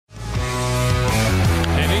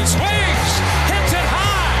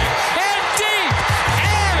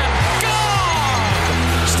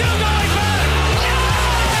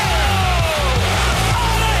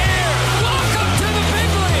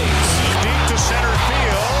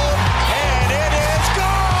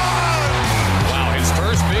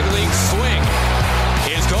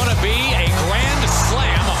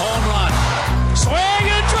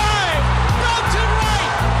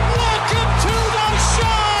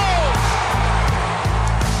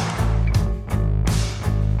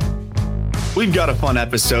We've got a fun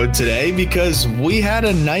episode today because we had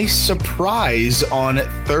a nice surprise on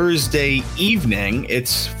Thursday evening.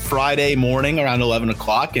 It's Friday morning around 11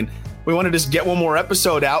 o'clock, and we wanted to just get one more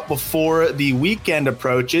episode out before the weekend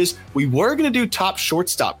approaches. We were going to do top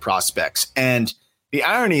shortstop prospects, and the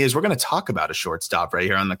irony is we're going to talk about a shortstop right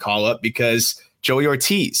here on the call-up because Joey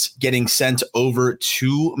Ortiz getting sent over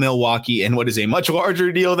to Milwaukee and what is a much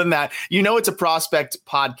larger deal than that. You know, it's a prospect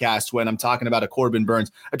podcast when I'm talking about a Corbin Burnes,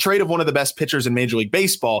 a trade of one of the best pitchers in Major League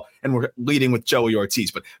Baseball, and we're leading with Joey Ortiz.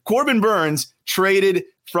 But Corbin Burnes traded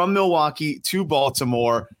from Milwaukee to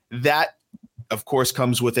Baltimore. That, of course,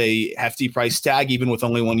 comes with a hefty price tag, even with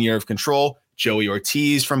only 1 year of control. Joey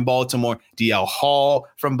Ortiz from Baltimore, DL Hall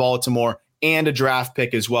from Baltimore, and a draft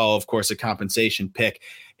pick as well, of course, a compensation pick.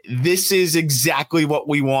 This is exactly what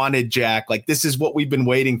we wanted, Jack. Like, this is what we've been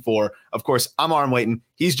waiting for. Of course, I'm Arm Layton.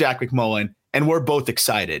 He's Jack McMullen, and we're both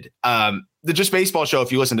excited. The Just Baseball show,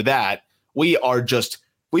 if you listen to that, we've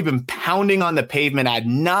been pounding on the pavement ad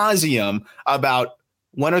nauseum about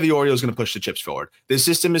when are the Orioles going to push the chips forward? This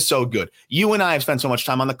system is so good. You and I have spent so much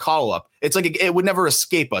time on the call-up. It's like it would never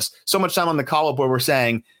escape us. So much time on the call-up where we're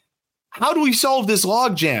saying, how do we solve this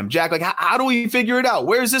logjam, Jack? Like, how do we figure it out?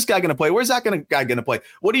 Where is this guy going to play? Where's that guy going to play?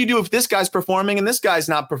 What do you do if this guy's performing and this guy's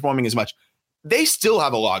not performing as much? They still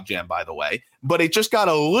have a logjam, by the way, but it just got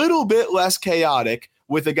a little bit less chaotic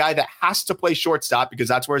with a guy that has to play shortstop because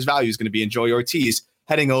that's where his value is going to be in Joey Ortiz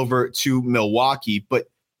heading over to Milwaukee. But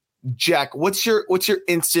Jack, what's your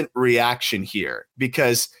instant reaction here?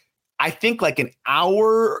 Because I think like an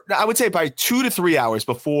hour, I would say probably 2 to 3 hours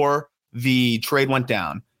before the trade went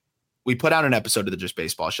down, we put out an episode of the Just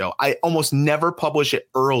Baseball show. I almost never publish it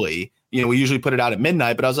early. You know, we usually put it out at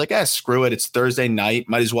midnight, but I was like, screw it. It's Thursday night.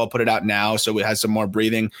 Might as well put it out now. So we had some more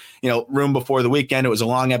breathing, room before the weekend. It was a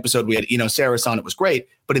long episode. We had Eno Saris on. It was great.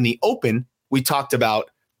 But in the open, we talked about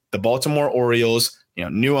the Baltimore Orioles,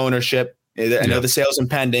 new ownership. I know the sale's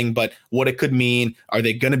impending, but what it could mean. Are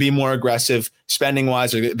they going to be more aggressive spending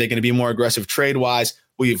wise? Are they going to be more aggressive trade wise?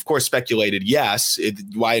 We, of course, speculated, yes.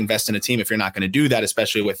 Why invest in a team if you're not going to do that,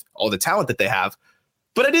 especially with all the talent that they have?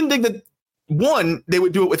 But I didn't think that, one, they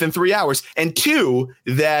would do it within 3 hours, and two,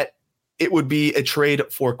 that it would be a trade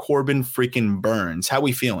for Corbin freaking Burnes. How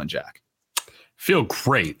we feeling, Jack? Feel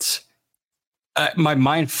great. My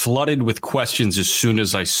mind flooded with questions as soon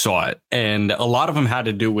as I saw it. And a lot of them had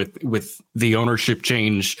to do with the ownership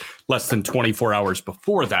change less than 24 hours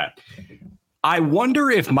before that. I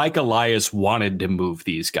wonder if Mike Elias wanted to move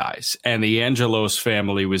these guys and the Angelos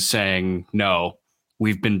family was saying, no,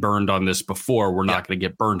 we've been burned on this before. We're not going to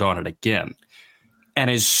get burned on it again.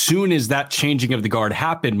 And as soon as that changing of the guard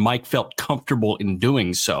happened, Mike felt comfortable in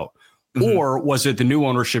doing so. Mm-hmm. Or was it the new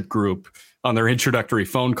ownership group on their introductory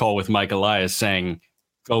phone call with Mike Elias saying,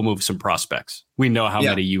 go move some prospects. We know how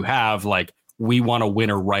many you have. Like, we want a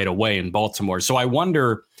winner right away in Baltimore. So I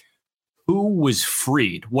wonder who was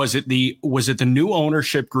freed. Was it the new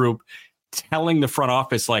ownership group telling the front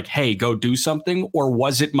office, like, hey, go do something? Or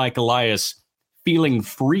was it Mike Elias feeling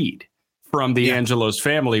freed from the Angelos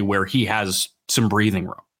family where he has some breathing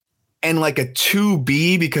room? And like a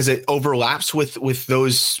 2B, because it overlaps with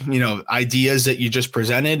those, ideas that you just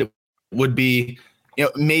presented, would be,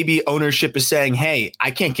 maybe ownership is saying, hey,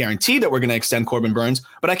 I can't guarantee that we're going to extend Corbin Burnes,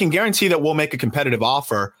 but I can guarantee that we'll make a competitive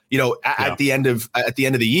offer, at the end of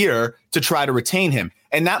the year to try to retain him.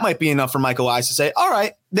 And that might be enough for Michael Elias to say, all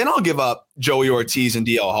right, then I'll give up Joey Ortiz and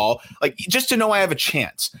DL Hall, like, just to know I have a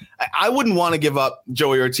chance. I wouldn't want to give up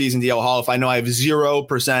Joey Ortiz and DL Hall if I know I have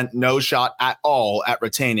 0%, no shot at all at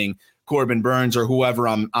retaining Corbin Burnes or whoever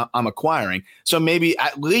I'm acquiring. So maybe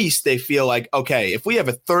at least they feel like, okay, if we have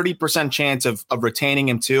a 30% chance of retaining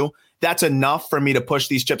him too, that's enough for me to push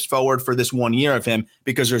these chips forward for this 1 year of him,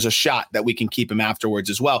 because there's a shot that we can keep him afterwards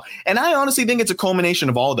as well. And I honestly think it's a culmination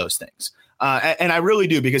of all those things. And I really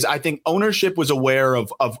do, because I think ownership was aware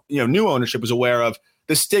of new ownership was aware of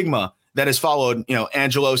the stigma that has followed,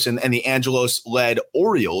 Angelos and the Angelos-led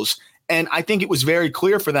Orioles. And I think it was very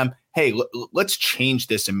clear for them, hey, let's change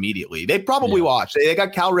this immediately. They probably watched. They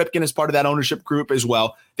got Cal Ripken as part of that ownership group as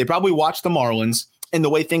well. They probably watched the Marlins and the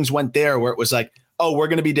way things went there, where it was like, oh, we're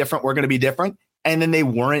going to be different. We're going to be different. And then they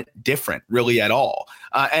weren't different really at all.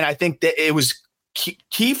 And I think that it was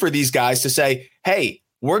key for these guys to say, hey,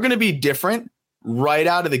 we're going to be different right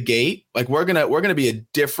out of the gate. Like, we're going to be a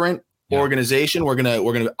different organization. We're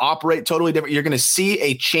gonna operate totally different. You're gonna see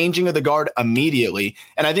a changing of the guard immediately,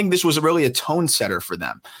 and I think this was really a tone setter for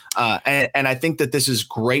them. And I think that this is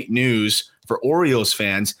great news for Orioles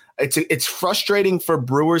fans. It's frustrating for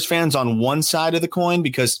Brewers fans on one side of the coin,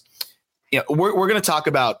 because we're going to talk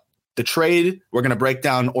about the trade. We're going to break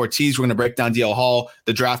down Ortiz. We're going to break down DL Hall,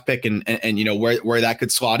 the draft pick, and where that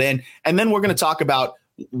could slot in. And then we're going to talk about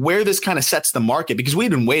where this kind of sets the market, because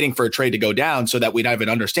we've been waiting for a trade to go down so that we'd have an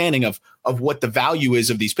understanding of what the value is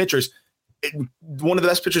of these pitchers. One of the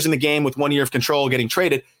best pitchers in the game with 1 year of control getting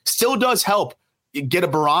traded still does help get a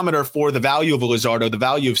barometer for the value of a Luzardo, the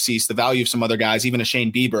value of Cease, the value of some other guys, even a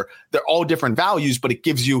Shane Bieber. They're all different values, but it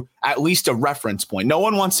gives you at least a reference point. No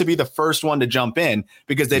one wants to be the first one to jump in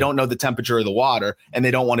because they don't know the temperature of the water and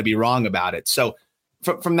they don't want to be wrong about it. So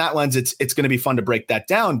from that lens, it's going to be fun to break that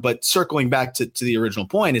down. But circling back to the original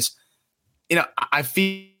point is, I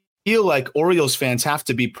feel like Orioles fans have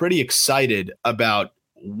to be pretty excited about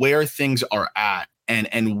where things are at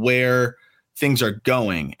and where things are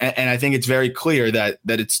going. And I think it's very clear that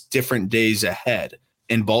it's different days ahead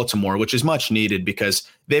in Baltimore, which is much needed because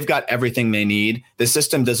they've got everything they need. The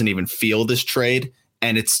system doesn't even feel this trade,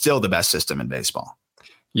 and it's still the best system in baseball.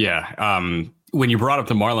 Yeah. When you brought up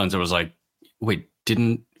the Marlins, I was like, wait,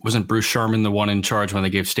 wasn't Bruce Sherman the one in charge when they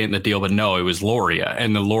gave Stanton the deal? But no, it was Loria,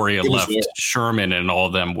 and the Loria left Sherman and all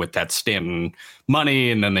of them with that Stanton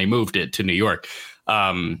money, and then they moved it to New York.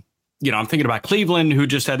 I'm thinking about Cleveland, who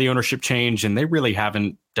just had the ownership change, and they really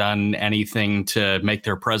haven't done anything to make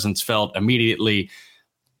their presence felt immediately.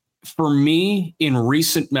 For me, in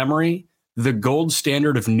recent memory, the gold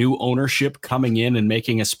standard of new ownership coming in and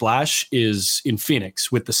making a splash is in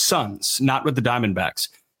Phoenix with the Suns, not with the Diamondbacks.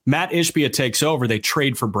 Matt Ishbia takes over. They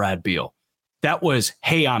trade for Brad Beal. That was,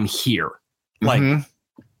 hey, I'm here. Like,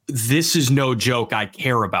 this is no joke. I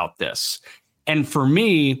care about this. And for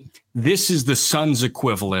me, this is the Suns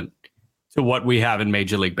equivalent to what we have in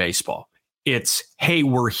Major League Baseball. It's, hey,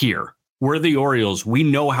 we're here. We're the Orioles. We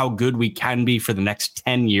know how good we can be for the next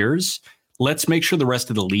 10 years. Let's make sure the rest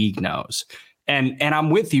of the league knows. And I'm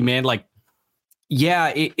with you, man. Like,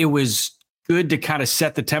 yeah, it was good to kind of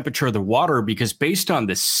set the temperature of the water, because based on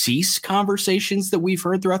the Cease conversations that we've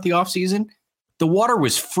heard throughout the offseason, the water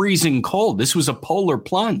was freezing cold. This was a polar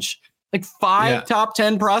plunge. Like top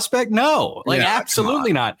 10 prospect? No,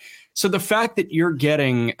 absolutely not. So the fact that you're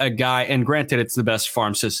getting a guy, and granted, it's the best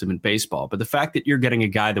farm system in baseball, but the fact that you're getting a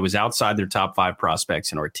guy that was outside their top 5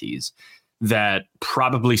 prospects in Ortiz, that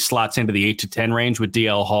probably slots into the 8 to 10 range with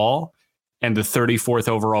DL Hall, and the 34th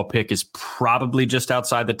overall pick is probably just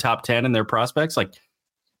outside the top 10 in their prospects. Like,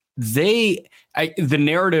 the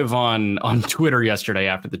narrative on Twitter yesterday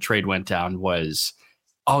after the trade went down was,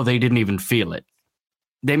 oh, they didn't even feel it.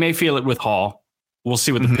 They may feel it with Hall. We'll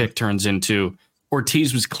see what the pick turns into.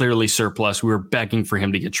 Ortiz was clearly surplus. We were begging for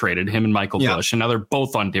him to get traded, him and Michael Busch. And now they're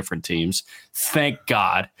both on different teams. Thank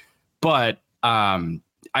God. But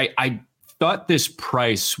I thought this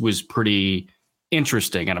price was pretty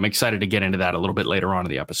interesting, and I'm excited to get into that a little bit later on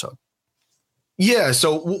in the episode. Yeah,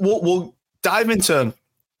 so we'll dive into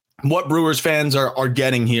what Brewers fans are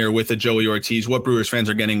getting here with a Joey Ortiz, what Brewers fans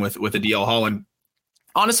are getting with a DL Hall, and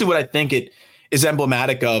honestly, what I think it is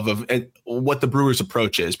emblematic of what the Brewers'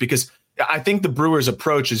 approach is, because I think the Brewers'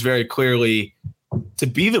 approach is very clearly to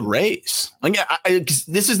be the Rays. Like,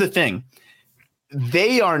 this is the thing.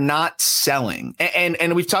 They are not selling.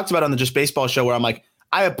 And we've talked about it on the Just Baseball show where I'm like,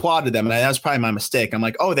 I applauded them. And that was probably my mistake. I'm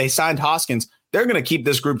like, oh, they signed Hoskins. They're going to keep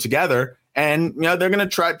this group together. And, they're going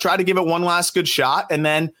to try to give it one last good shot. And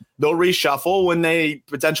then they'll reshuffle when they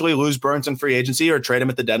potentially lose Burns in free agency or trade him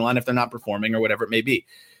at the deadline if they're not performing or whatever it may be.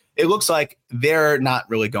 It looks like they're not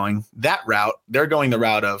really going that route. They're going the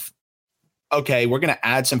route of, okay, we're going to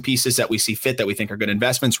add some pieces that we see fit that we think are good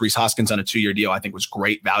investments. Rhys Hoskins on a 2-year deal, I think, was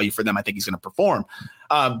great value for them. I think he's going to perform.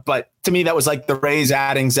 But to me, that was like the Rays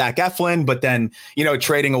adding Zach Eflin, but then,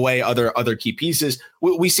 trading away other key pieces.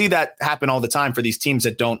 We see that happen all the time for these teams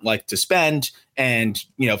that don't like to spend and,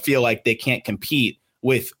 feel like they can't compete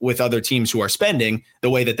with other teams who are spending. The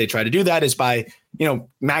way that they try to do that is by,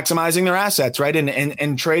 maximizing their assets, right?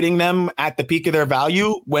 And trading them at the peak of their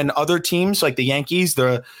value when other teams like the Yankees,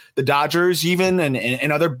 the Dodgers, even,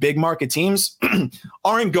 and other big market teams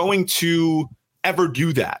aren't going to ever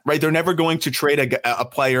do that, right? They're never going to trade a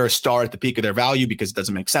player, a star at the peak of their value because it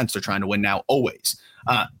doesn't make sense. They're trying to win now always.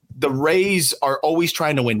 The Rays are always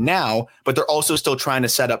trying to win now, but they're also still trying to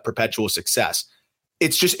set up perpetual success.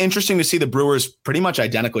 It's just interesting to see the Brewers pretty much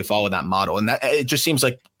identically follow that model. And that it just seems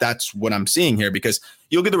like that's what I'm seeing here, because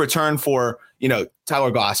you'll get the return for, Tyler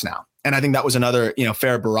Glass now. And I think that was another,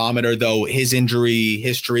 fair barometer, though his injury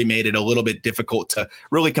history made it a little bit difficult to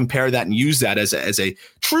really compare that and use that as a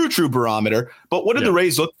true barometer. But what did the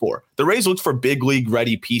Rays look for? The Rays looked for big league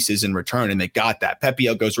ready pieces in return, and they got that.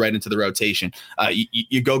 Pepiot goes right into the rotation.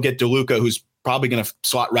 You go get DeLuca, who's probably going to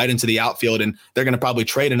slot right into the outfield, and they're going to probably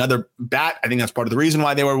trade another bat. I think that's part of the reason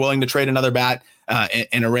why they were willing to trade another bat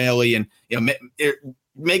in O'Reilly, and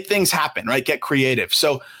make things happen, right? Get creative.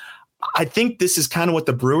 So I think this is kind of what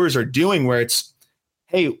the Brewers are doing, where it's,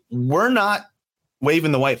 hey, we're not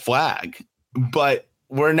waving the white flag, but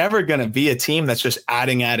we're never going to be a team that's just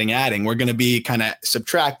adding. We're going to be kind of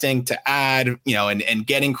subtracting to add, and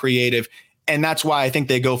getting creative. And that's why I think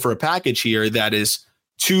they go for a package here that is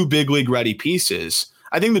 2 big league ready pieces.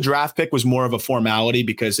 I think the draft pick was more of a formality,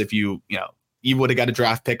 because if you would have got a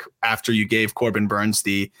draft pick after you gave Corbin Burns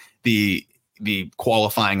the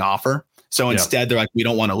qualifying offer. So instead, they're like, we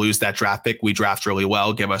don't want to lose that draft pick. We draft really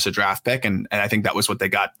well. Give us a draft pick. And I think that was what they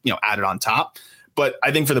got, added on top. But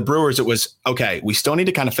I think for the Brewers, it was, okay, we still need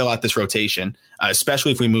to kind of fill out this rotation,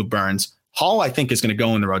 especially if we move Burns. Hall, I think, is going to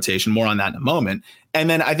go in the rotation. More on that in a moment. And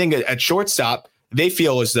then I think at shortstop, they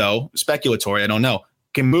feel as though, speculatory, I don't know,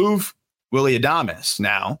 can move Willy Adames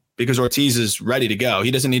now because Ortiz is ready to go.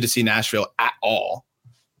 He doesn't need to see Nashville at all.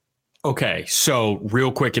 Okay, so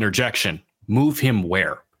real quick interjection. Move him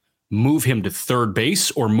where? Move him to third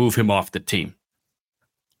base or move him off the team?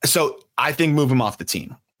 So I think move him off the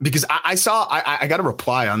team. Because I got a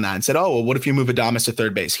reply on that and said, oh, well, what if you move Adames to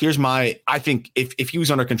third base? I think if he was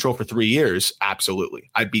under control for 3 years, absolutely.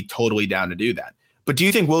 I'd be totally down to do that. But do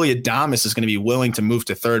you think Willy Adames is going to be willing to move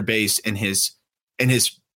to third base in his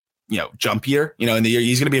jump year? In the year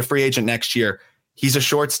he's going to be a free agent next year. He's a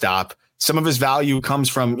shortstop. Some of his value comes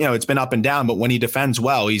from, it's been up and down, but when he defends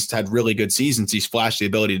well, he's had really good seasons. He's flashed the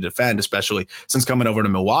ability to defend, especially since coming over to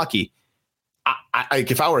Milwaukee.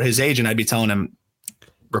 If I were his agent, I'd be telling him,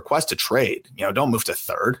 request a trade, don't move to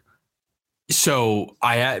third. So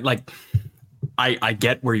I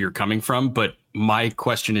get where you're coming from, but my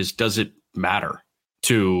question is, does it matter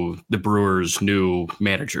to the Brewers' new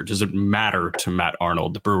manager? Does it matter to Matt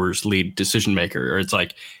Arnold, the Brewers' lead decision maker? Or it's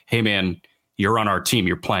like, hey man, you're on our team,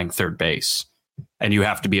 you're playing third base and you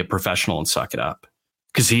have to be a professional and suck it up.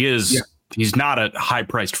 Cause he's not a high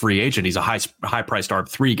priced free agent. He's a high priced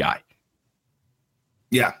ARB3 guy.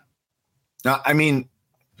 Yeah. I mean,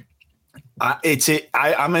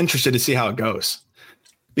 I'm interested to see how it goes,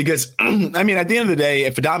 because I mean, at the end of the day,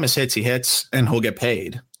 if Adames hits, he hits and he'll get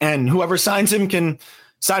paid, and whoever signs him can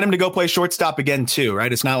sign him to go play shortstop again too.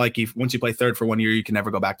 Right. It's not like once you play third for 1 year, you can never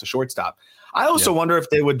go back to shortstop. I also wonder if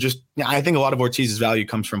they would just, I think a lot of Ortiz's value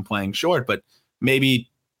comes from playing short, but maybe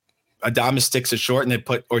Adames sticks at short and they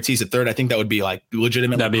put Ortiz at third. I think that would be like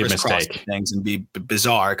legitimately that'd be a mistake things and be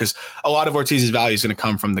bizarre, because a lot of Ortiz's value is going to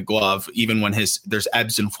come from the glove, even when there's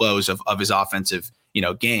ebbs and flows of his offensive,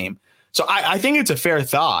 game. So I think it's a fair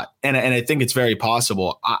thought, and I think it's very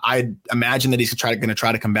possible. I imagine that he's going to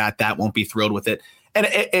try to combat that, won't be thrilled with it. And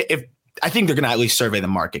if I think they're going to at least survey the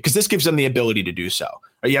market, because this gives them the ability to do so.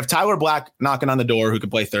 You have Tyler Black knocking on the door, who can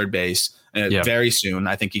play third base very soon.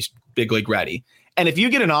 I think he's big league ready. And if you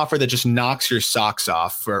get an offer that just knocks your socks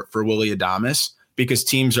off for Willy Adames, because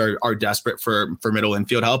teams are desperate for middle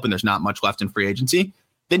infield help and there's not much left in free agency,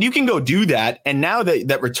 then you can go do that. And now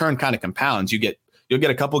that return kind of compounds. You'll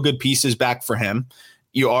get a couple good pieces back for him.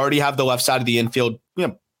 You already have the left side of the infield,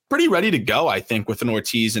 pretty ready to go, I think, with an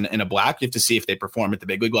Ortiz and a Black. You have to see if they perform at the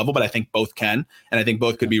big league level, but I think both can, and I think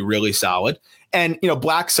both could be really solid. And,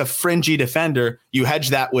 Black's a fringy defender. You hedge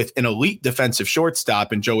that with an elite defensive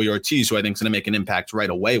shortstop and Joey Ortiz, who I think is going to make an impact right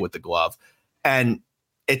away with the glove. And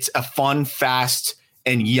it's a fun, fast,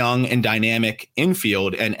 and young and dynamic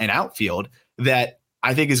infield and outfield that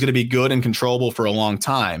I think is going to be good and controllable for a long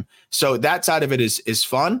time. So that side of it is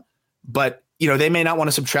fun, but they may not want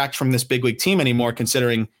to subtract from this big league team anymore,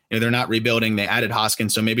 considering they're not rebuilding. They added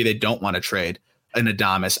Hoskins, so maybe they don't want to trade an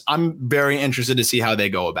Adames. I'm very interested to see how they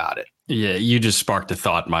go about it. Yeah, you just sparked a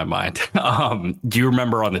thought in my mind. Do you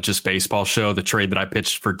remember on the Just Baseball show the trade that I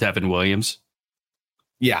pitched for Devin Williams?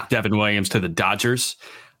 Yeah, Devin Williams to the Dodgers.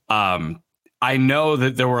 I know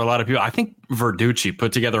that there were a lot of people. I think Verducci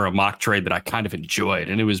put together a mock trade that I kind of enjoyed,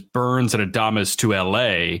 and it was Burns and Adames to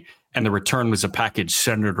LA. And the return was a package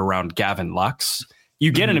centered around Gavin Lux.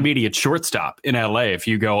 You get an immediate shortstop in LA if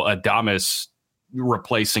you go Adames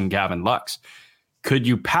replacing Gavin Lux. Could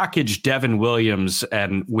you package Devin Williams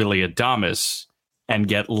and Willy Adames and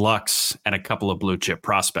get Lux and a couple of blue chip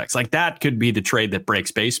prospects? Like, that could be the trade that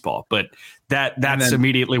breaks baseball. But that's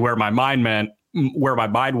immediately where my mind went,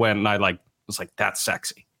 and I was like, that's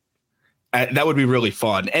sexy. That would be really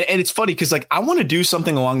fun. And it's funny because I want to do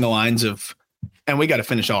something along the lines of, and we got to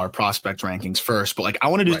finish all our prospect rankings first, but I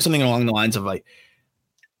want to do something along the lines of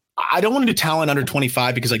I don't want to do talent under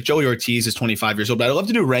 25 because Joey Ortiz is 25 years old, but I'd love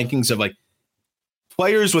to do rankings of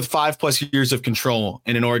players with 5+ years of control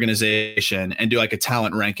in an organization and do like a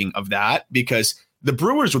talent ranking of that, because the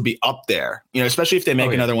Brewers would be up there, especially if they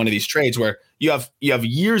make another one of these trades where you have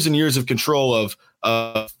years and years of control of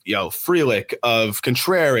Frelick, of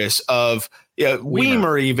Contreras, of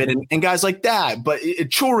Weimer even, and guys like that. But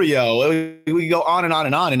Churio, we go on and on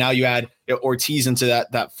and on, and now you add Ortiz into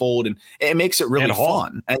that fold, and it makes it really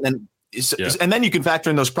fun. And then you can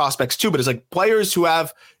factor in those prospects too. But it's like players who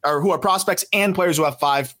are prospects and players who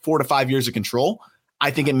have 4 to 5 years of control. I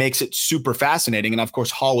think it makes it super fascinating. And of course,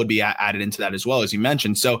 Hall would be added into that as well, as you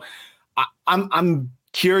mentioned. So I'm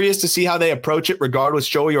curious to see how they approach it. Regardless,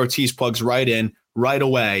 Joey Ortiz plugs right in right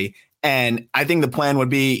away. And I think the plan would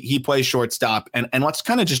be he plays shortstop. And let's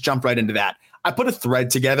kind of just jump right into that. I put a thread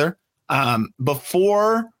together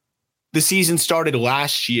before the season started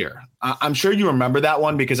last year. I'm sure you remember that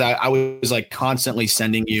one because I was like constantly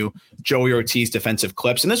sending you Joey Ortiz defensive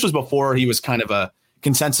clips. And this was before he was kind of a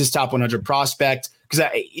consensus top 100 prospect. Because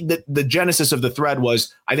the genesis of the thread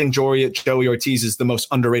was, I think Joey Ortiz is the most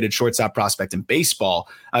underrated shortstop prospect in baseball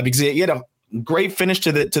because he had a great finish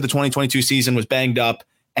to the 2022 season, was banged up,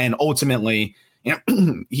 and ultimately,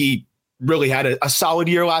 he really had a solid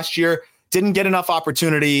year last year. Didn't get enough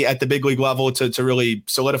opportunity at the big league level to really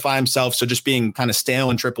solidify himself. So just being kind of stale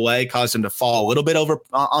in AAA caused him to fall a little bit over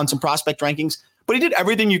on some prospect rankings. But he did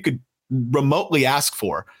everything you could remotely ask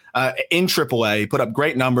for in AAA, put up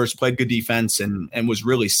great numbers, played good defense, and was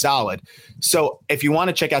really solid. So if you want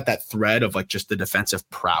to check out that thread of like just the defensive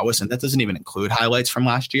prowess, and that doesn't even include highlights from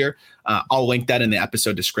last year, I'll link that in the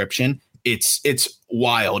episode description. It's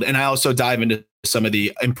wild. And I also dive into some of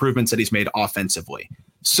the improvements that he's made offensively.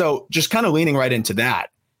 So just kind of leaning right into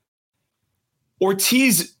that.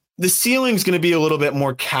 Ortiz, the ceiling's going to be a little bit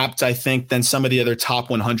more capped, I think, than some of the other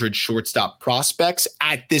top 100 shortstop prospects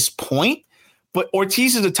at this point. But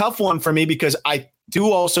Ortiz is a tough one for me because I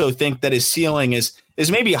do also think that his ceiling is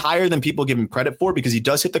maybe higher than people give him credit for because he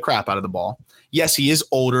does hit the crap out of the ball. Yes, he is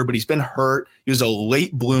older, but he's been hurt. He was a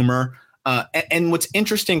late bloomer. And what's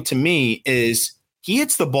interesting to me is he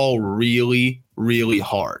hits the ball really, really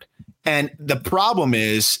hard. And the problem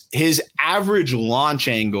is his average launch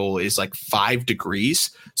angle is like 5 degrees.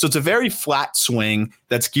 So it's a very flat swing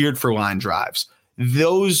that's geared for line drives.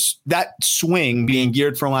 That swing being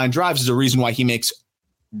geared for line drives is a reason why he makes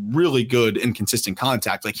really good and consistent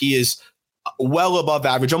contact. Like he is well above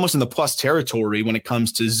average, almost in the plus territory when it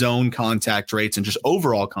comes to zone contact rates and just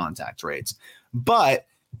overall contact rates. But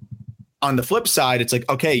on the flip side, it's like,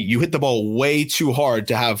 okay, you hit the ball way too hard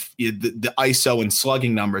to have the ISO and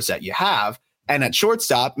slugging numbers that you have. And at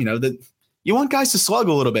shortstop, you want guys to slug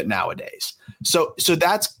a little bit nowadays. So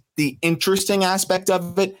that's the interesting aspect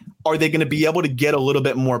of it. Are they going to be able to get a little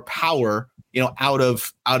bit more power, out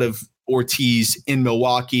of Ortiz in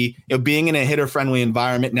Milwaukee? Being in a hitter-friendly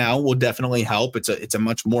environment now will definitely help. It's a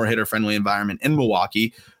much more hitter-friendly environment in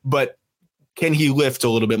Milwaukee, but can he lift a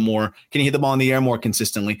little bit more? Can he hit the ball in the air more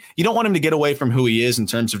consistently? You don't want him to get away from who he is in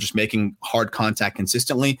terms of just making hard contact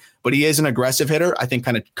consistently, but he is an aggressive hitter. I think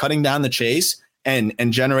kind of cutting down the chase and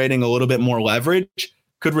generating a little bit more leverage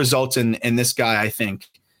could result in this guy, I think,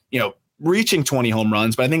 reaching 20 home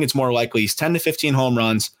runs, but I think it's more likely he's 10 to 15 home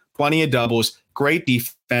runs, plenty of doubles, great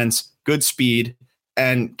defense, good speed,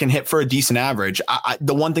 and can hit for a decent average.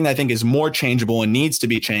 The one thing I think is more changeable and needs to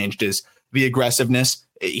be changed is the aggressiveness.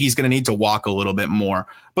 He's going to need to walk a little bit more,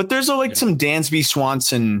 but there's some Dansby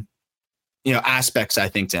Swanson, aspects, I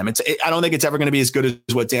think, to him. I don't think it's ever going to be as good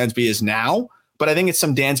as what Dansby is now, but I think it's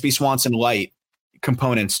some Dansby Swanson light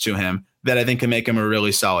components to him that I think can make him a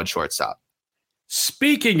really solid shortstop.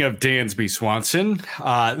 Speaking of Dansby Swanson,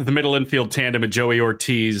 the middle infield tandem of Joey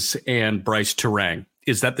Ortiz and Bryce Turang,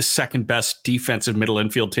 is that the second best defensive middle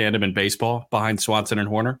infield tandem in baseball behind Swanson and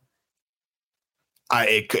Horner?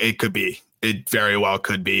 It could be. It very well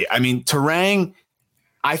could be. I mean, Turang,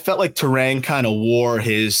 I felt like Turang kind of wore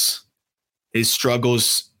his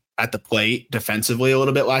struggles at the plate defensively a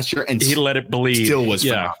little bit last year, and he let it bleed. Still was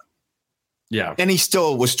phenomenal. Yeah. And he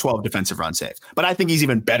still was 12 defensive run saves. But I think he's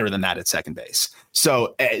even better than that at second base.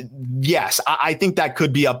 So, yes, I think that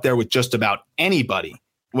could be up there with just about anybody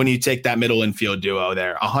when you take that middle infield duo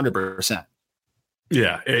there, 100%.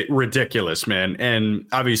 Yeah, ridiculous, man. And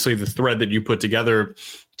obviously the thread that you put together,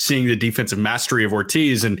 seeing the defensive mastery of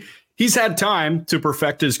Ortiz, and he's had time to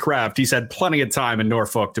perfect his craft. He's had plenty of time in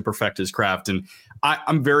Norfolk to perfect his craft. And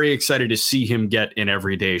I'm very excited to see him get an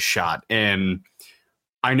everyday shot. And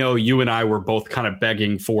I know you and I were both kind of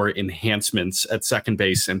begging for enhancements at second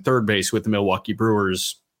base and third base with the Milwaukee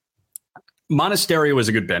Brewers. Monasterio was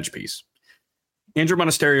a good bench piece. Andrew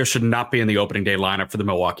Monasterio should not be in the opening day lineup for the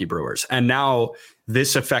Milwaukee Brewers. And now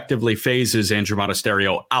this effectively phases Andrew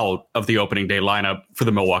Monasterio out of the opening day lineup for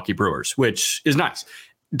the Milwaukee Brewers, which is nice.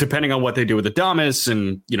 Depending on what they do with Adames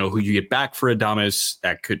and, who you get back for Adames,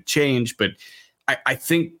 that could change. But I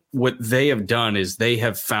think what they have done is they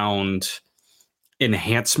have found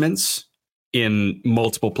enhancements in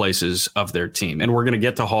multiple places of their team. And we're going to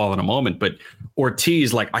get to Hall in a moment, but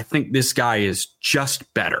Ortiz, I think this guy is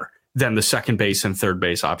just better than the second base and third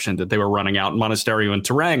base option that they were running out in Monasterio and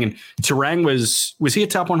Terang. And Terang was he a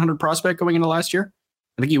top 100 prospect going into last year?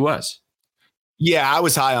 I think he was. Yeah, I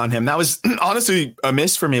was high on him. That was honestly a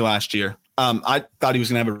miss for me last year. I thought he was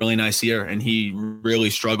going to have a really nice year, and he really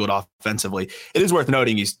struggled offensively. It is worth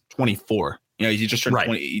noting he's 24. He just turned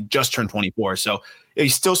 20. He just turned 24, so he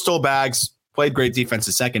still stole bags, played great defense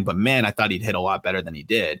a second. But man, I thought he'd hit a lot better than he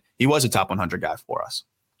did. He was a top 100 guy for us.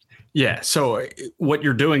 Yeah. So what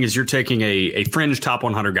you're doing is you're taking a fringe top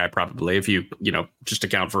 100 guy, probably, if you just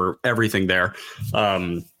account for everything there.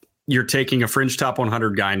 You're taking a fringe top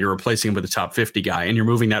 100 guy and you're replacing him with a top 50 guy, and you're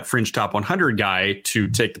moving that fringe top 100 guy to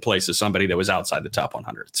take the place of somebody that was outside the top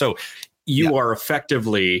 100. So you are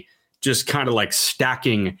effectively just kind of like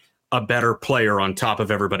stacking a better player on top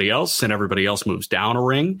of everybody else, and everybody else moves down a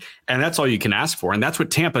ring. And that's all you can ask for. And that's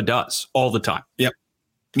what Tampa does all the time.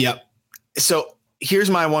 Yep. So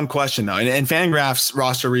here's my one question, though. And Fangraph's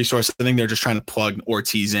roster resource, I think they're just trying to plug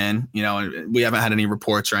Ortiz in. We haven't had any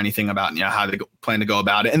reports or anything about how they plan to go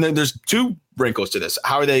about it. And then there's two wrinkles to this.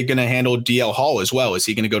 How are they going to handle DL Hall as well? Is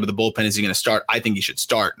he going to go to the bullpen? Is he going to start? I think he should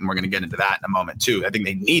start, and we're going to get into that in a moment too. I think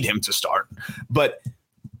they need him to start. But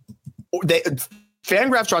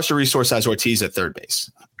Fangraph's roster resource has Ortiz at third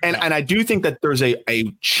base. And I do think that there's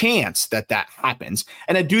a chance that happens.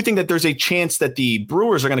 And I do think that there's a chance that the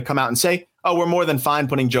Brewers are going to come out and say, oh, we're more than fine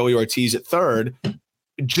putting Joey Ortiz at third,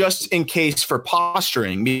 just in case for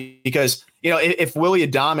posturing. Because, if Willy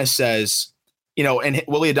Adames says, and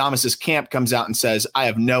Willy Adames's camp comes out and says, I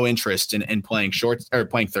have no interest in playing short or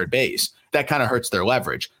playing third base, that kind of hurts their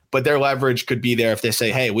leverage. But their leverage could be there if they say,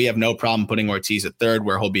 hey, we have no problem putting Ortiz at third,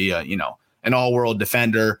 where he'll be an all-world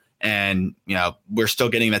defender. And, we're still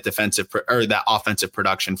getting that that offensive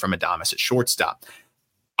production from Adames at shortstop.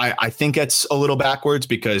 I think it's a little backwards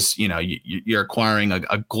because, you're acquiring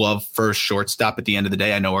a glove first shortstop at the end of the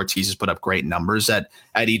day. I know Ortiz has put up great numbers at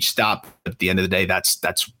each stop. At the end of the day,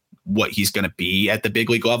 that's what he's going to be at the big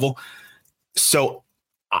league level. So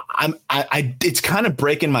it's kind of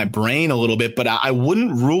breaking my brain a little bit, but I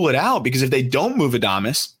wouldn't rule it out, because if they don't move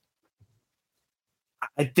Adames,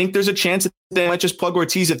 I think there's a chance that they might just plug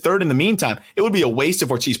Ortiz at third in the meantime. It would be a waste if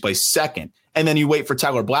Ortiz plays second, and then you wait for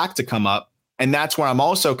Tyler Black to come up. And that's where I'm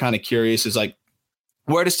also kind of curious is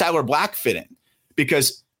where does Tyler Black fit in?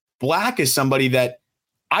 Because Black is somebody that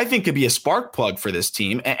I think could be a spark plug for this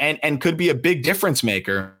team and could be a big difference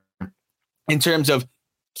maker in terms of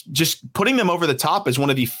just putting them over the top as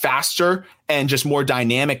one of the faster and just more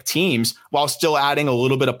dynamic teams, while still adding a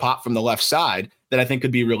little bit of pop from the left side that I think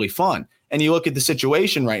could be really fun. And you look at the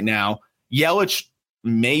situation right now, Yelich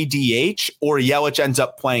may DH, or Yelich ends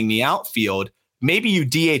up playing the outfield. Maybe you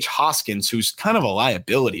DH Hoskins, who's kind of a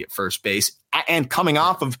liability at first base and coming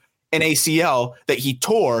off of an ACL that he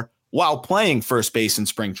tore while playing first base in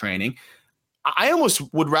spring training. I almost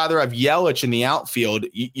would rather have Yelich in the outfield.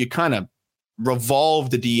 You kind of revolve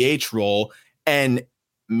the DH role, and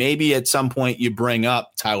maybe at some point you bring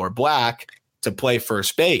up Tyler Black to play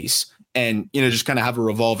first base. And, just kind of have a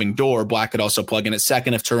revolving door. Black could also plug in at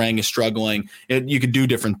second if Terang is struggling. You could do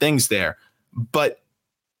different things there. But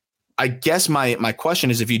I guess my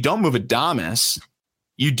question is, if you don't move Adames,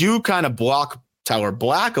 you do kind of block Tyler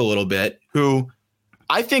Black a little bit, who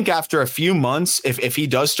I think after a few months, if he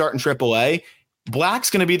does start in AAA, Black's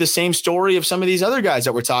going to be the same story of some of these other guys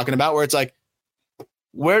that we're talking about, where it's like,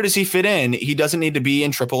 where does he fit in? He doesn't need to be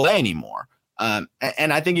in AAA anymore. And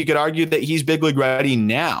I think you could argue that he's big league ready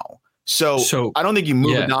now. So I don't think you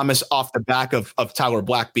move Adames off the back of Tyler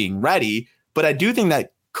Black being ready, but I do think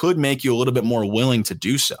that could make you a little bit more willing to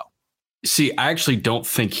do so. See, I actually don't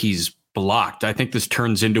think he's blocked. I think this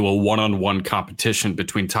turns into a one-on-one competition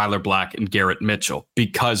between Tyler Black and Garrett Mitchell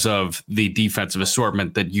because of the defensive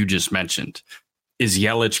assortment that you just mentioned. Is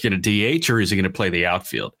Yelich going to DH, or is he going to play the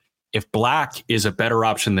outfield? If Black is a better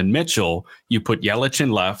option than Mitchell, you put Yelich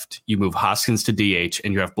in left, you move Hoskins to DH,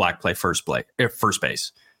 and you have Black play first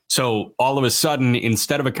base. So all of a sudden,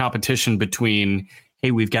 instead of a competition between,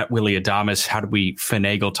 hey, we've got Willy Adames, how do we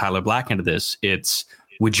finagle Tyler Black into this? It's,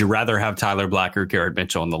 would you rather have Tyler Black or Garrett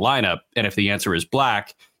Mitchell in the lineup? And if the answer is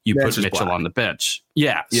Black, you put Mitchell on the bench.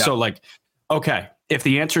 Yeah. So okay, if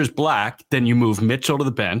the answer is Black, then you move Mitchell to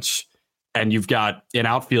the bench. And you've got an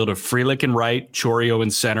outfield of Frelick in right, Chorio in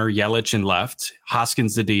center, Yelich in left,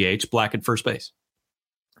 Hoskins the DH, Black at first base.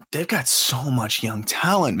 They've got so much young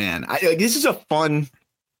talent, man. This is a fun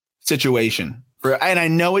situation. And I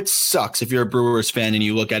know it sucks if you're a Brewers fan and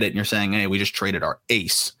you look at it and you're saying, hey, we just traded our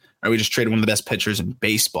ace, or we just traded one of the best pitchers in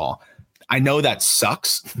baseball. I know that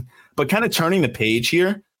sucks, but kind of turning the page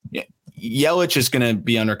here, Yelich is going to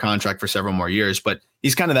be under contract for several more years, but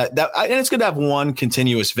he's kind of that and it's good to have one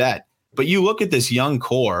continuous vet. But you look at this young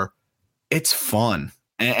core, it's fun.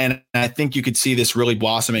 And I think you could see this really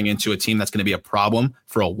blossoming into a team that's going to be a problem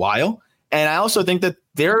for a while. And I also think that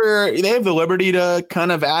they have the liberty to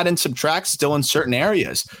kind of add and subtract still in certain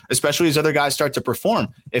areas, especially as other guys start to perform.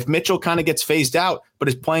 If Mitchell kind of gets phased out, but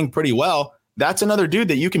is playing pretty well, that's another dude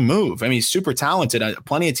that you can move. I mean, he's super talented.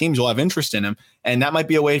 Plenty of teams will have interest in him. And that might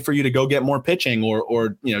be a way for you to go get more pitching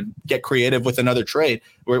or get creative with another trade.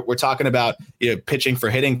 We're talking about pitching for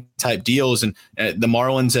hitting type deals. And the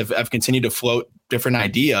Marlins have continued to float different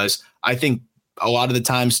ideas. I think a lot of the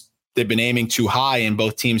times they've been aiming too high and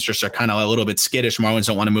both teams just are kind of a little bit skittish. Marlins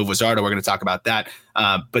don't want to move Luzardo. We're going to talk about that.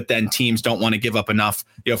 But then teams don't want to give up enough,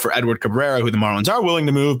 for Edward Cabrera, who the Marlins are willing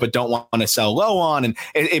to move, but don't want to sell low on. And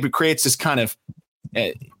it creates this kind of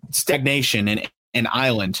stagnation and an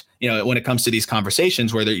island, when it comes to these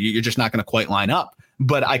conversations where you're just not going to quite line up.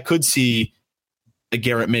 But I could see a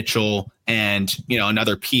Garrett Mitchell and,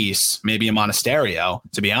 another piece, maybe a Monasterio,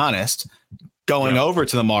 to be honest, going over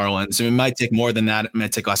to the Marlins. It might take more than that. It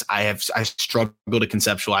might take less. I struggle to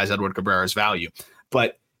conceptualize Edward Cabrera's value,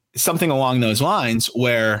 but something along those lines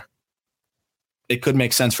where it could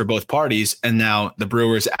make sense for both parties. And now the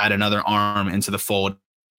Brewers add another arm into the fold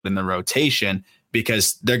in the rotation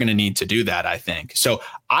because they're going to need to do that, I think. So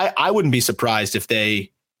I wouldn't be surprised if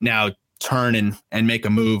they now turn and make a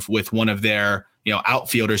move with one of their,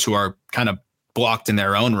 outfielders who are kind of blocked in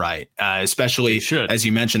their own right, especially as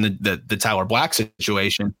you mentioned, the Tyler Black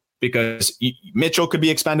situation, because Mitchell could be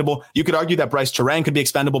expendable. You could argue that Bryce Terang could be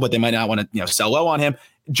expendable, but they might not want to sell low on him.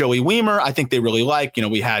 Joey Weimer, I think they really like.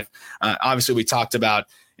 We had obviously we talked about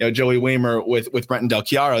Joey Weimer with Brenton Del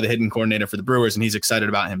Chiaro, the hitting coordinator for the Brewers, and he's excited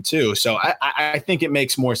about him too. So I think it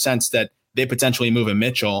makes more sense that they potentially move a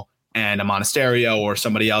Mitchell and a Monasterio or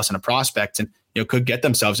somebody else in a prospect and could get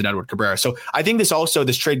themselves an Edward Cabrera. So I think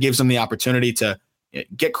this trade gives them the opportunity to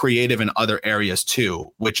get creative in other areas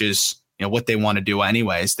too, which is what they want to do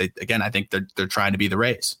anyways. I think they're trying to be the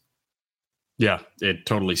Rays. Yeah, it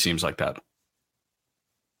totally seems like that.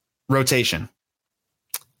 Rotation.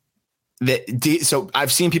 So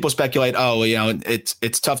I've seen people speculate,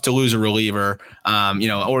 it's tough to lose a reliever.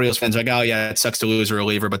 Orioles fans are like, oh yeah, it sucks to lose a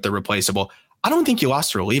reliever, but they're replaceable. I don't think you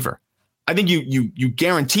lost a reliever. I think you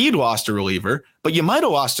guaranteed lost a reliever, but you might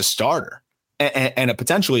have lost a starter and a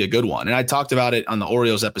potentially a good one. And I talked about it on the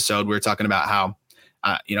Orioles episode. We were talking about how,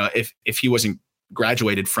 if he wasn't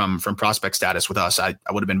graduated from prospect status with us, I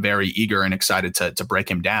would have been very eager and excited to break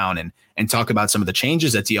him down and talk about some of the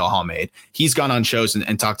changes that DL Hall made. He's gone on shows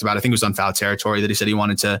and talked about, I think it was on Foul Territory, that he said he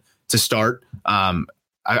wanted to start.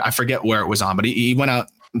 I forget where it was on, but he went out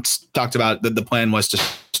and talked about the plan was to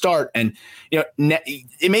start. And,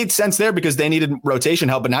 it made sense there because they needed rotation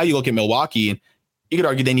help. But now you look at Milwaukee and you could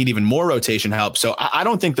argue they need even more rotation help. So I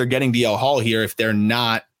don't think they're getting DL Hall here if they're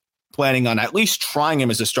not planning on at least trying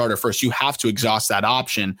him as a starter first. You have to exhaust that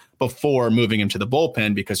option before moving him to the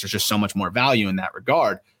bullpen because there's just so much more value in that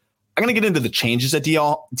regard. I'm going to get into the changes that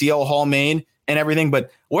DL Hall made and everything,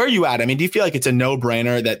 but where are you at? I mean, do you feel like it's a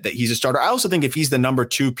no-brainer that he's a starter? I also think if he's the number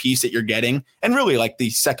 2 piece that you're getting, and really like the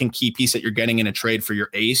second key piece that you're getting in a trade for your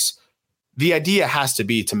ace, the idea has to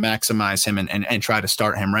be to maximize him and try to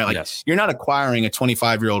start him, right? Like yes. You're not acquiring a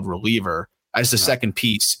 25-year-old reliever as the second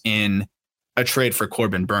piece in a trade for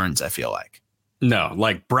Corbin Burns, I feel like. No,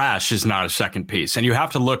 like Brash is not a second piece. And you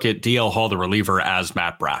have to look at DL Hall, the reliever, as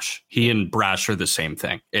Matt Brash. He and Brash are the same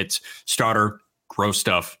thing. It's starter, gross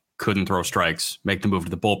stuff, couldn't throw strikes, make the move to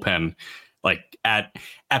the bullpen. Like at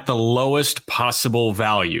the lowest possible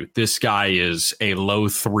value, this guy is a low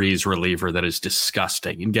 3s reliever that is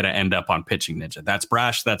disgusting and going to end up on Pitching Ninja. That's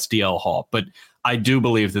Brash, that's DL Hall. But I do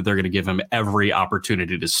believe that they're going to give him every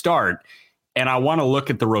opportunity to start. And I want to look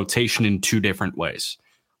at the rotation in 2 different ways.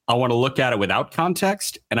 I want to look at it without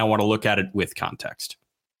context, and I want to look at it with context.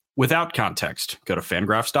 Without context, go to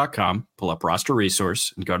fangraphs.com, pull up roster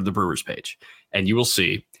resource, and go to the Brewers page. And you will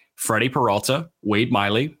see Freddie Peralta, Wade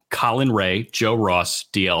Miley, Colin Ray, Joe Ross,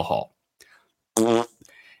 DL Hall.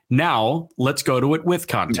 Now, let's go to it with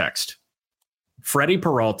context. Freddie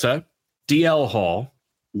Peralta, DL Hall,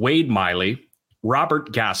 Wade Miley,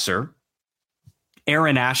 Robert Gasser,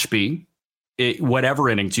 Aaron Ashby, whatever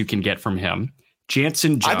innings you can get from him,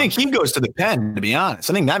 Jansen Junk. I think he goes to the pen, to be honest.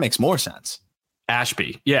 I think that makes more sense.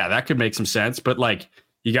 Ashby. Yeah, that could make some sense. But like,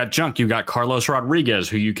 you got Junk, you got Carlos Rodriguez,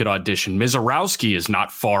 who you could audition. Mizorowski is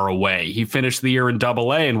not far away. He finished the year in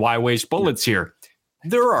Double-A, and why waste bullets here?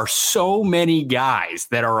 There are so many guys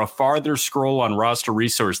that are a farther scroll on roster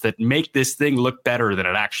resource that make this thing look better than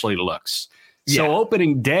it actually looks. Yeah. So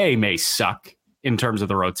opening day may suck in terms of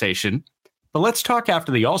the rotation, but let's talk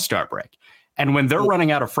after the All-Star break. And when they're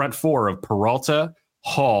running out a front four of Peralta,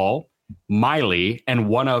 Hall, Miley, and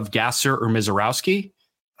one of Gasser or Mizorowski,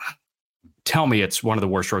 tell me it's one of the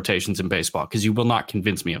worst rotations in baseball, because you will not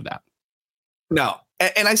convince me of that. No.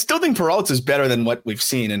 And I still think Peralta is better than what we've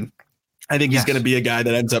seen. And I think he's going to be a guy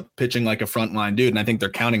that ends up pitching like a frontline dude. And I think they're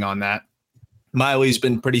counting on that. Miley's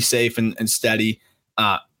been pretty safe and steady.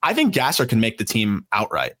 I think Gasser can make the team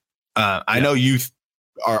outright. I know you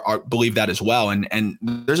are believe that as well. And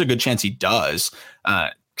there's a good chance he does.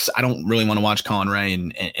 Because I don't really want to watch Colin Ray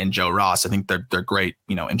and Joe Ross. I think they're great,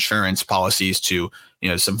 insurance policies to,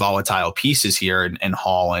 some volatile pieces here and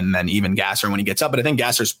Hall, and then even Gasser when he gets up. But I think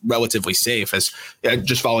Gasser's relatively safe, as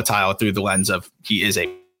just volatile through the lens of he is a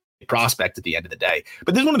prospect at the end of the day.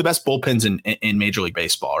 But this is one of the best bullpens in Major League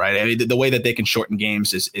Baseball, right? I mean, the way that they can shorten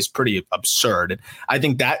games is pretty absurd. And I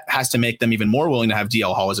think that has to make them even more willing to have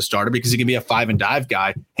DL Hall as a starter, because he can be a 5 and dive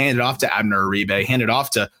guy, hand it off to Abner Uribe, hand it off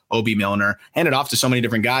to Obi Milner, hand it off to so many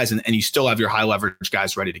different guys, and you still have your high leverage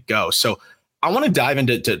guys ready to go. So I want to dive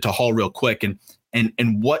into Hall real quick and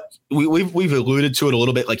what we've alluded to it a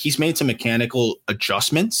little bit. Like, he's made some mechanical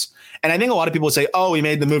adjustments, and I think a lot of people would say, "Oh, he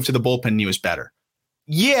made the move to the bullpen and he was better."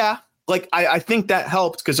 Yeah, like I think that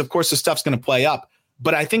helped, because of course the stuff's going to play up.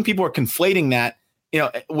 But I think people are conflating that,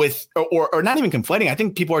 with or not even conflating. I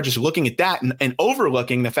think people are just looking at that and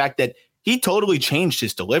overlooking the fact that he totally changed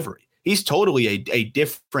his delivery. He's totally a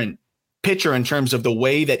different pitcher in terms of the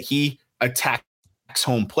way that he attacks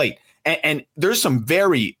home plate. And there's some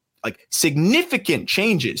very significant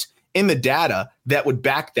changes in the data that would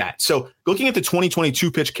back that. So looking at the 2022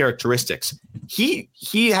 pitch characteristics, he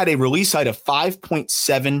had a release height of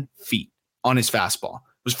 5.7 feet on his fastball.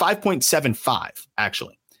 It was 5.75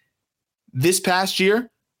 actually. This past year,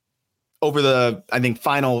 over the, I think,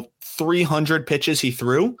 final 300 pitches he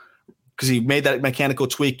threw, because he made that mechanical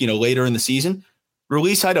tweak, later in the season,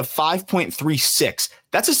 release height of 5.36.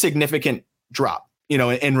 That's a significant drop,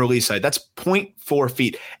 in release height. That's 0.4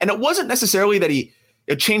 feet. And it wasn't necessarily that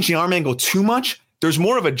it changed the arm angle too much. There's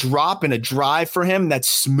more of a drop and a drive for him that's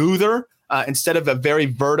smoother, instead of a very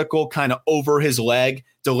vertical kind of over his leg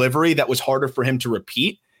delivery that was harder for him to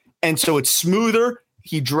repeat. And so it's smoother.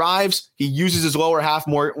 He drives, he uses his lower half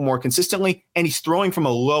more consistently, and he's throwing from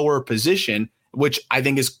a lower position, which I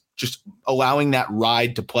think is just allowing that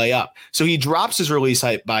ride to play up. So he drops his release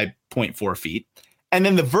height by 0.4 feet. And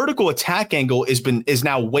then the vertical attack angle is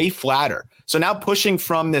now way flatter. So now pushing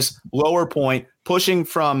from this lower point, pushing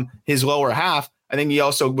from his lower half, I think he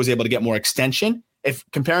also was able to get more extension. If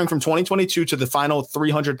comparing from 2022 to the final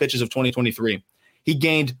 300 pitches of 2023, he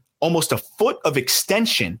gained almost a foot of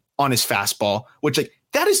extension on his fastball, which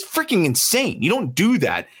that is freaking insane. You don't do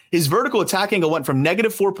that. His vertical attack angle went from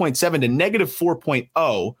negative 4.7 to negative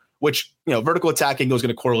 4.0, which, vertical attack angle is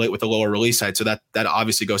going to correlate with a lower release height. So that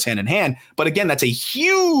obviously goes hand in hand. But again, that's a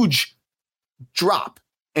huge drop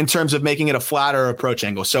in terms of making it a flatter approach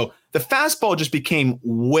angle. So the fastball just became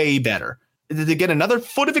way better. To get another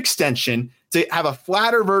foot of extension, to have a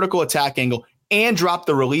flatter vertical attack angle and drop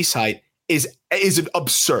the release height is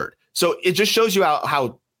absurd. So it just shows you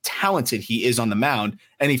how talented he is on the mound.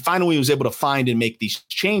 And he finally was able to find and make these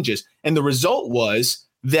changes. And the result was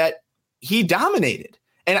that he dominated.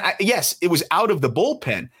 And yes, it was out of the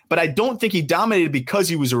bullpen, but I don't think he dominated because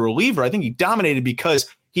he was a reliever. I think he dominated because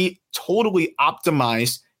he totally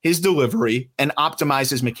optimized his delivery and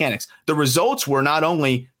optimized his mechanics. The results were not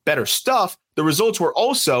only better stuff, the results were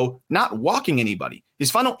also not walking anybody.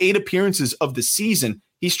 His final 8 appearances of the season,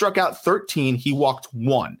 he struck out 13, he walked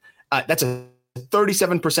 1. That's a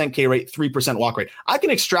 37% K rate, 3% walk rate. I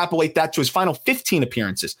can extrapolate that to his final 15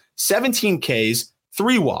 appearances, 17 Ks,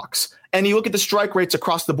 3 walks. And you look at the strike rates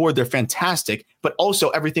across the board, they're fantastic, but also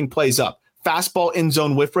everything plays up. Fastball in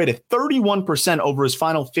zone whiff rate at 31% over his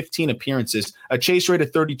final 15 appearances, a chase rate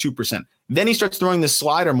of 32%. Then he starts throwing the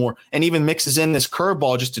slider more and even mixes in this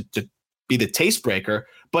curveball just to be the taste breaker.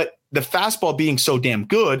 But the fastball being so damn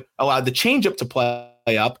good allowed the changeup to play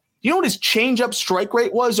up. You know what his changeup strike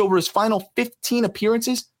rate was over his final 15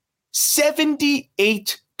 appearances? 78%.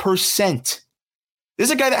 This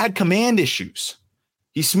is a guy that had command issues.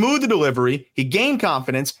 He smoothed the delivery. He gained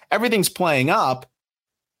confidence. Everything's playing up.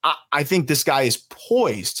 I think this guy is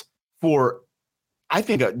poised for I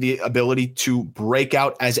think, the ability to break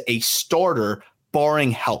out as a starter,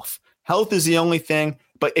 barring health. Health is the only thing.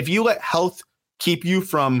 But if you let health keep you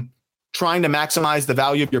from trying to maximize the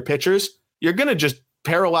value of your pitchers, you're going to just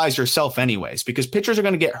paralyze yourself anyways, because pitchers are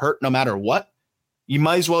going to get hurt no matter what. You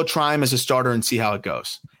might as well try him as a starter and see how it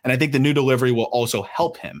goes. And I think the new delivery will also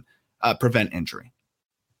help him prevent injury.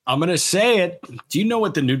 I'm going to say it. Do you know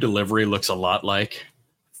what the new delivery looks a lot like?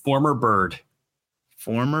 Former Bird.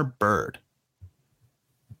 Former Bird.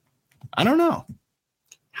 I don't know.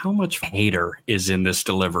 How much hater is in this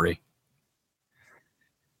delivery?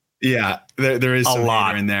 Yeah, there is some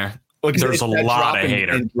hater in there. Look, there's a lot of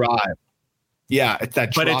hater. Drive. Yeah, it's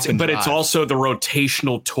that but it's also the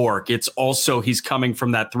rotational torque. It's also he's coming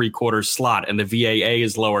from that 3/4 slot and the VAA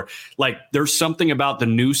is lower. Like there's something about the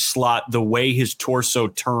new slot, the way his torso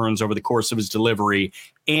turns over the course of his delivery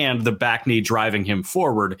and the back knee driving him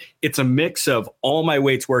forward. It's a mix of all my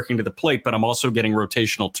weight's working to the plate, but I'm also getting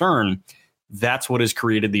rotational turn. That's what has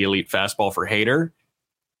created the elite fastball for Hader.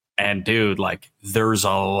 And dude, like there's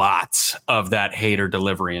a lot of that Hader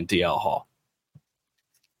delivery in DL Hall.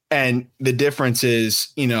 And the difference is,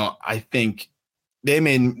 I think they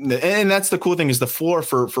made, and that's the cool thing is the floor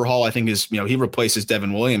for Hall, I think is, he replaces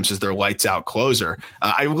Devin Williams as their lights out closer.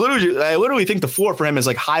 I literally think the floor for him is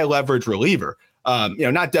like high leverage reliever.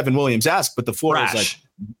 Not Devin Williams-esque, but the floor brash. Is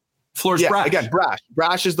like floor's brash. Again,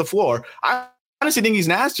 brash is the floor. I honestly think he's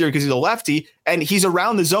nastier because he's a lefty and he's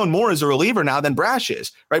around the zone more as a reliever now than Brash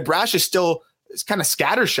is, right? Brash is still kind of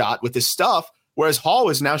scattershot with his stuff. Whereas Hall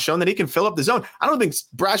has now shown that he can fill up the zone. I don't think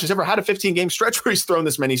Brash has ever had a 15-game stretch where he's thrown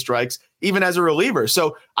this many strikes, even as a reliever.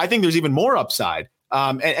 So I think there's even more upside.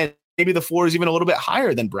 And maybe the floor is even a little bit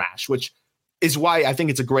higher than Brash, which is why I think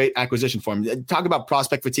it's a great acquisition for him. Talk about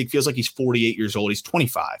prospect fatigue. Feels like he's 48 years old. He's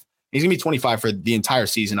 25. He's going to be 25 for the entire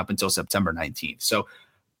season up until September 19th. So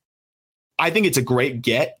I think it's a great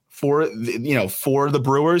get for the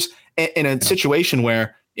Brewers in a situation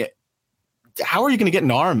where how are you going to get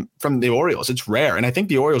an arm from the Orioles? It's rare. And I think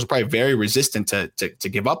the Orioles are probably very resistant to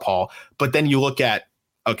give up Hall. But then you look at,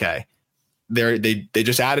 okay, they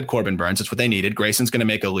just added Corbin Burns. That's what they needed. Grayson's going to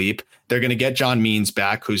make a leap. They're going to get John Means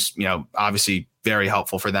back, who's, obviously very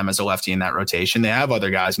helpful for them as a lefty in that rotation. They have other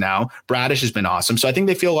guys now. Bradish has been awesome. So I think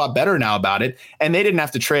they feel a lot better now about it. And they didn't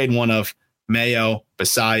have to trade one of Mayo,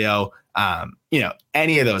 Basayo,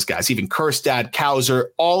 any of those guys, even Kjerstad, Cowser,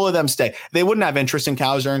 all of them stay. They wouldn't have interest in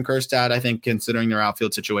Cowser and Kjerstad, I think, considering their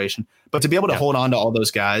outfield situation. But to be able to hold on to all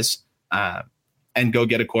those guys and go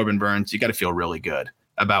get a Corbin Burns, you got to feel really good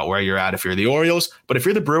about where you're at if you're the Orioles. But if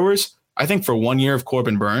you're the Brewers, I think for 1 year of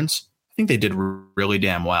Corbin Burns, I think they did really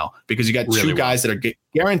damn well because you got two guys that are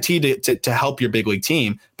guaranteed to help your big league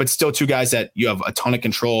team, but still two guys that you have a ton of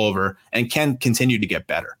control over and can continue to get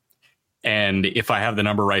better. And if I have the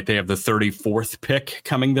number right, they have the 34th pick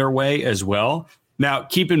coming their way as well. Now,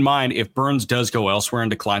 keep in mind, if Burns does go elsewhere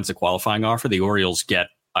and declines the qualifying offer, the Orioles get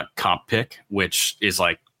a comp pick, which is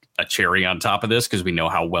like a cherry on top of this because we know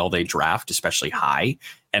how well they draft, especially high,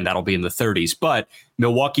 and that'll be in the 30s. But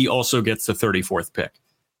Milwaukee also gets the 34th pick.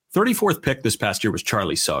 34th pick this past year was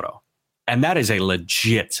Charlie Soto. And that is a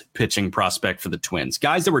legit pitching prospect for the Twins.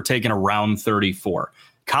 Guys that were taken around 34.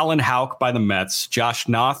 Colin Houck by the Mets, Josh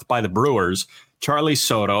Noth by the Brewers, Charlie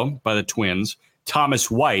Soto by the Twins,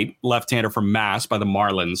 Thomas White, left-hander from Mass by the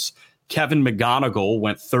Marlins, Kevin McGonigal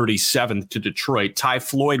went 37th to Detroit, Ty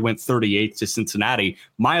Floyd went 38th to Cincinnati,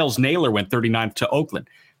 Miles Naylor went 39th to Oakland.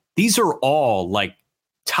 These are all like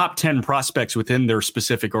top 10 prospects within their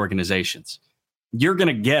specific organizations. You're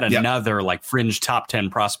going to get another like fringe top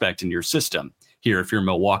 10 prospect in your system here if you're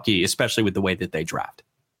Milwaukee, especially with the way that they draft.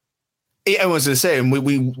 I was going to say,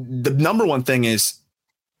 the number one thing is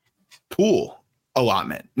pool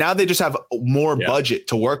allotment. Now they just have more budget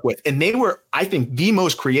to work with. And they were, I think, the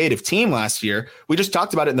most creative team last year. We just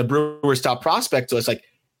talked about it in the Brewers top prospect list. Like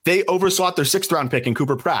they overslot their 6th round pick in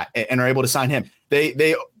Cooper Pratt and are able to sign him.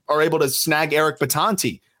 They are able to snag Eric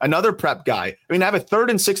Batanti, another prep guy. I mean, I have a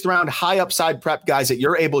 3rd and 6th round high upside prep guys that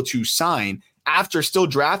you're able to sign after still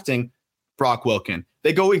drafting Brock Wilken.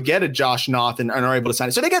 They go and get a Josh Noth and are able to sign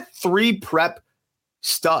it. So they get 3 prep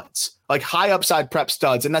studs, like high upside prep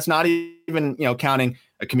studs. And that's not even, counting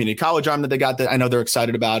a community college arm that they got that I know they're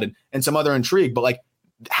excited about and some other intrigue. But like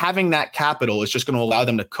having that capital is just going to allow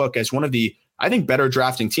them to cook as one of the, I think, better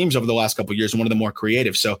drafting teams over the last couple of years and one of the more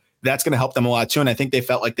creative. So that's going to help them a lot too. And I think they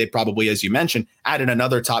felt like they probably, as you mentioned, added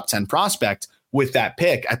another top 10 prospect with that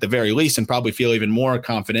pick at the very least and probably feel even more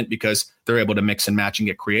confident because they're able to mix and match and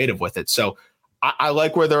get creative with it. So I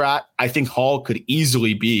like where they're at. I think Hall could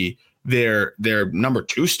easily be their number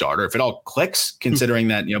 2 starter if it all clicks, considering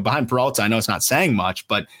that, behind Peralta, I know it's not saying much,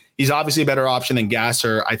 but He's obviously a better option than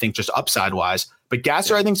Gasser, I think, just upside wise. But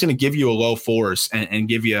Gasser, I think, is going to give you a low fours and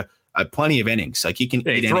give you plenty of innings. Like he can.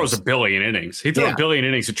 He throws a billion innings. He threw a billion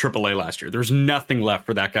innings at AAA last year. There's nothing left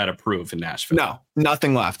for that guy to prove in Nashville. No,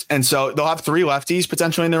 nothing left. And so they'll have 3 lefties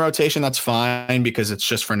potentially in their rotation. That's fine because it's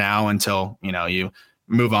just for now until you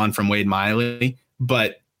move on from Wade Miley.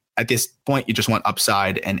 But at this point, you just want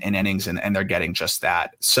upside and innings, and they're getting just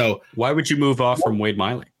that. So why would you move off from Wade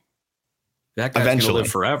Miley? That guy's going to live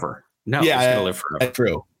forever. No, he's going to live forever.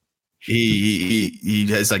 True. He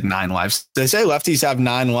has like 9 lives. They say lefties have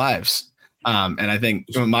 9 lives. And I think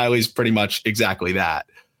Miley's pretty much exactly that.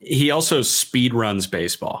 He also speed runs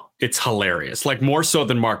baseball. It's hilarious. Like more so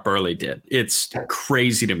than Mark Burley did. It's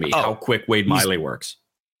crazy to me how quick Wade Miley works.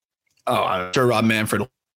 Oh, I'm sure Rob Manfred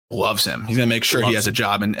loves him. He's going to make sure he has a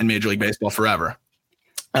job in Major League Baseball forever.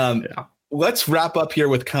 Let's wrap up here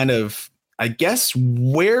with kind of, I guess,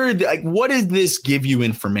 what does this give you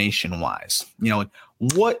information wise?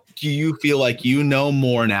 What do you feel like you know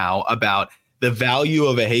more now about the value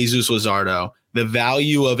of a Jesus Luzardo, the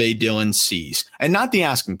value of a Dylan Cease, and not the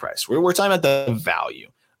asking price? We're talking about the value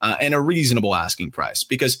and a reasonable asking price,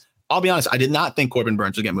 because I'll be honest, I did not think Corbin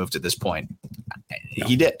Burns would get moved at this point. No.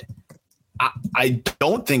 He did. I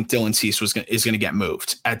don't think Dylan Cease is going to get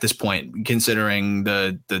moved at this point, considering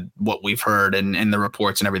the what we've heard and the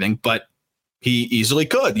reports and everything, but he easily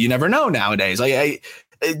could. You never know nowadays.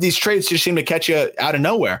 These trades just seem to catch you out of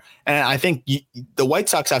nowhere. And I think the White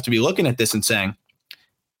Sox have to be looking at this and saying,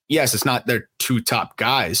 yes, it's not their 2 top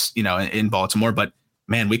guys, in Baltimore, but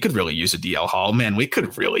man, we could really use a DL Hall. Man, we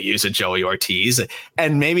could really use a Joey Ortiz,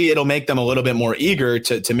 and maybe it'll make them a little bit more eager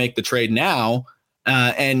to make the trade now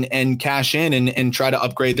and cash in and try to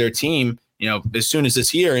upgrade their team, as soon as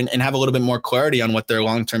this year and have a little bit more clarity on what their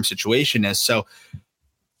long-term situation is. So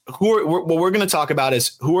what we're going to talk about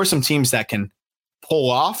is who are some teams that can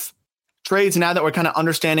pull off trades now that we're kind of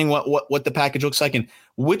understanding what the package looks like, and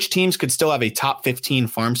which teams could still have a top 15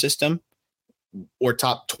 farm system or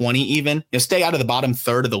top 20 even, stay out of the bottom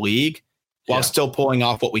third of the league while still pulling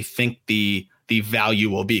off what we think the value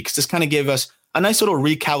will be. Because this kind of gave us a nice little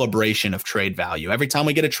recalibration of trade value. Every time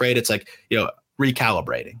we get a trade, it's like,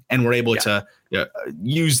 recalibrating, and we're able to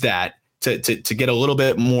use that to get a little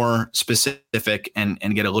bit more specific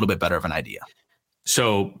and get a little bit better of an idea.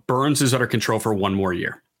 So Burns is under control for 1 more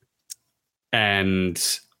year, and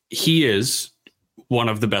he is one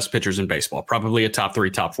of the best pitchers in baseball, probably a top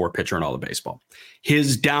 3, top 4 pitcher in all of baseball.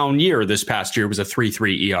 His down year this past year was a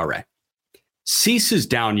 3.3 ERA. Cease's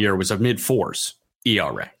down year was a mid-4s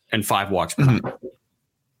ERA and 5 walks per nine.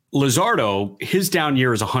 Luzardo, his down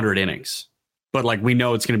year is 100 innings, but we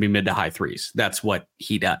know it's going to be mid to high 3s. That's what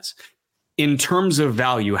he does. In terms of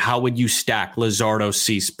value, how would you stack Luzardo,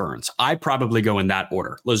 Cease, Burns? I probably go in that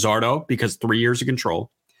order. Luzardo, because 3 years of control.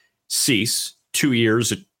 Cease, 2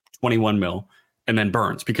 years at 21 mil. And then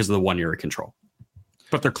Burns, because of the 1 year of control.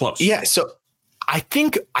 But they're close. Yeah, so I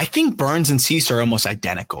think Burns and Cease are almost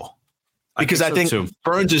identical. Because I think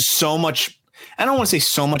Burns is so much, I don't want to say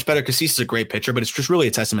so much better because Cease is a great pitcher, but it's just really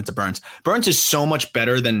a testament to Burns. Burns is so much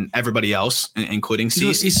better than everybody else, including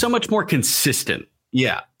Cease. He's so much more consistent.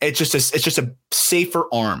 Yeah, it's just a safer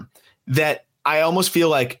arm that I almost feel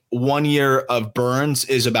like 1 year of Burns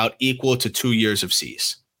is about equal to 2 years of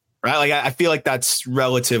Cease, right? I feel like that's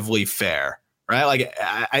relatively fair, right?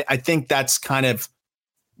 I think that's kind of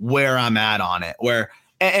where I'm at on it.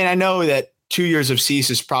 And I know that 2 years of Cease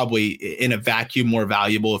is probably in a vacuum more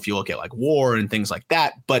valuable if you look at WAR and things like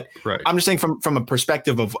that. But I'm just saying from a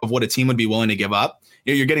perspective of what a team would be willing to give up.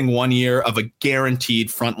 You're getting 1 year of a guaranteed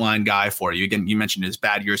frontline guy for you. Again, you mentioned his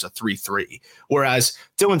bad years of 3.3, whereas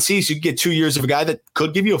Dylan Cease, you get 2 years of a guy that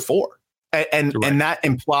could give you a 4, and that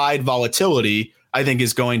implied volatility, I think,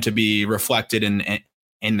 is going to be reflected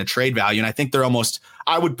in the trade value. And I think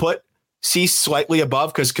I would put Cease slightly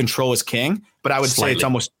above because control is king, but I would say it's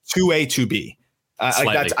almost 2A, 2B.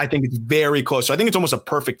 I think it's very close. So I think it's almost a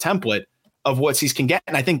perfect template of what Cease can get,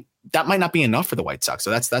 and I think that might not be enough for the White Sox. So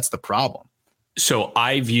that's the problem. So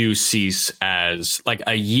I view Cease as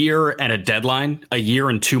a year and a deadline. A year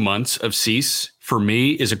and 2 months of Cease for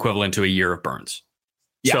me is equivalent to a year of Burns.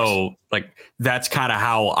 Yes. So that's kind of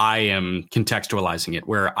how I am contextualizing it,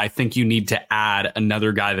 where I think you need to add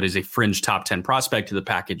another guy that is a fringe top 10 prospect to the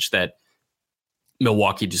package that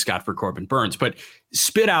Milwaukee just got for Corbin Burns. But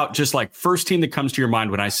spit out just first team that comes to your mind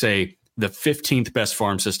when I say the 15th best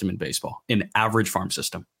farm system in baseball, an average farm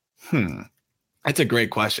system. That's a great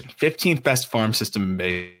question. 15th best farm system in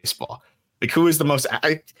baseball. Who is the most?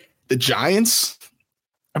 The Giants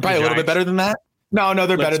are probably a little bit better than that. No,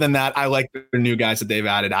 they're better than that. I like the new guys that they've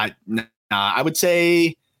added. I would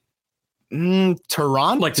say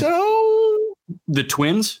Toronto? Like the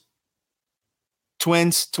Twins?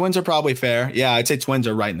 Twins are probably fair. Yeah, I'd say Twins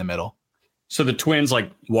are right in the middle. So the Twins,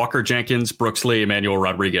 like Walker Jenkins, Brooks Lee, Emmanuel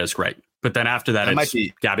Rodriguez, great. But then after that, it's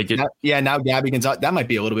Gabby. Now Gabby Gonzalez. That might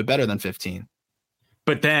be a little bit better than 15.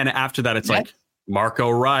 But then after that, it's like Marco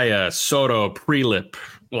Raya, Soto, Prelip,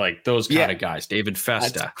 like those kind of guys. David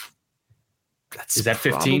Festa. Is that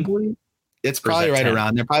 15? It's probably right 10?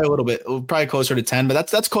 Around there. Probably closer to 10, but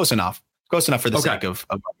that's close enough. Close enough for the sake of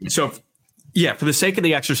so, for the sake of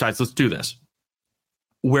the exercise, let's do this.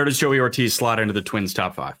 Where does Joey Ortiz slot into the Twins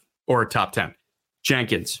top 5 or top 10?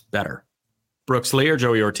 Jenkins, better. Brooks Lee or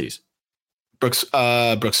Joey Ortiz? Brooks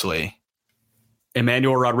Lee.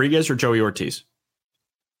 Emmanuel Rodriguez or Joey Ortiz?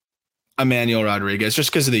 Emmanuel Rodriguez,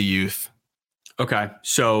 just because of the youth. Okay.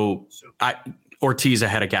 So Ortiz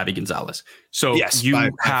ahead of Gabby Gonzalez. So yes, you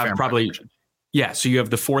have probably, so you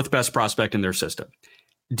have the 4th best prospect in their system.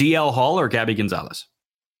 DL Hall or Gabby Gonzalez?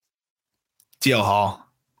 DL Hall.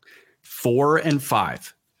 4 and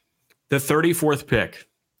 5. The 34th pick.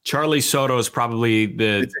 Charlie Soto is probably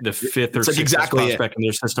the 5th or 6th best prospect in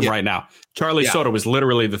their system right now. Charlie Soto was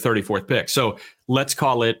literally the 34th pick. So let's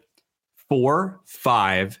call it 4,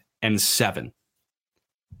 5, and 7.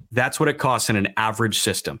 That's what it costs in an average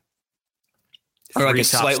system. Or like a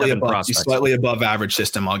slightly above average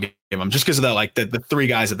system, I'll give them, just because of that. Like the 3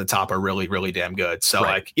 guys at the top are really, really damn good. So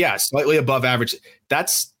slightly above average.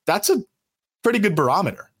 That's a pretty good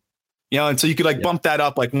barometer. And so you could bump that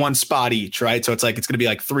up like 1 spot each, right? So it's going to be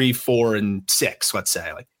like 3, 4, and 6, let's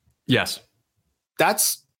say. Yes.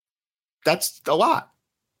 That's a lot.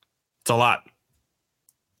 It's a lot.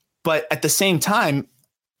 But at the same time,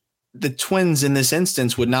 the Twins in this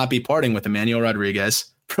instance would not be parting with Emmanuel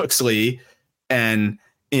Rodriguez, Brooks Lee, and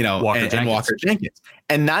Walker Jenkins.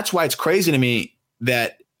 And that's why it's crazy to me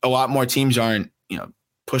that a lot more teams aren't,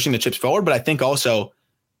 pushing the chips forward. But I think also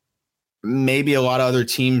maybe a lot of other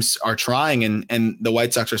teams are trying, and the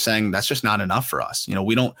White Sox are saying that's just not enough for us.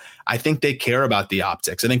 I think they care about the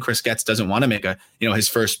optics. I think Chris Getz doesn't want to make his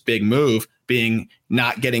first big move being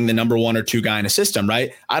not getting the number 1 or 2 guy in a system,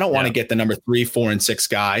 right? I don't want to get the number 3, 4, and 6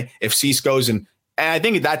 guy. If Cease goes and I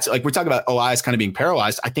think that's like, we're talking about Elias kind of being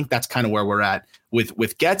paralyzed. I think that's kind of where we're at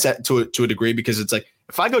with Getz to a degree, because it's like,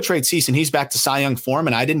 if I go trade Cease and he's back to Cy Young form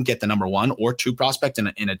and I didn't get the number 1 or 2 prospect in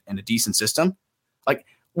a decent system, like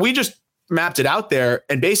we just mapped it out there,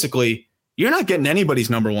 and basically you're not getting anybody's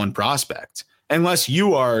number 1 prospect unless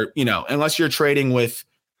you are, unless you're trading with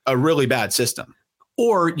a really bad system.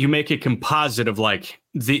 Or you make a composite of like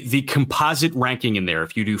the composite ranking in there.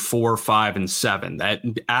 If you do 4, 5, and 7, that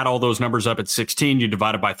add all those numbers up at 16, you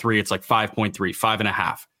divide it by 3, it's like 5.3,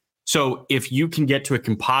 5.5. So if you can get to a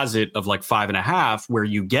composite of like 5.5, where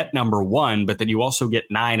you get number 1, but then you also get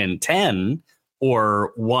 9 and 10,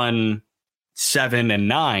 or 1, 7, and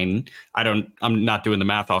 9. I'm not doing the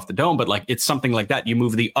math off the dome, but like it's something like that. You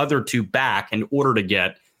move the other 2 back in order to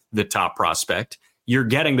get the top prospect. You're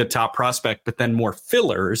getting the top prospect, but then more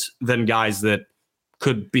fillers than guys that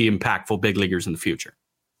could be impactful big leaguers in the future.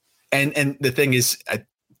 And the thing is, I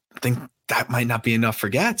think that might not be enough for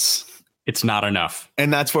Getz. It's not enough.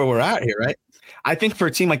 And that's where we're at here, right? I think for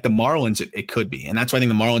a team like the Marlins, it could be. And that's why I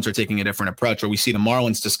think the Marlins are taking a different approach, where we see the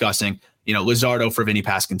Marlins discussing, Luzardo for Vinny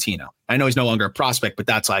Pasquantino. I know he's no longer a prospect, but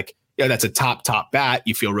that's like, that's a top bat.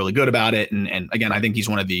 You feel really good about it. And again, I think he's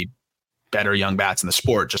one of the better young bats in the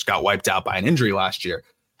sport. Just got wiped out by an injury last year.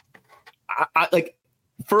 I like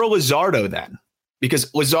for a Luzardo then, because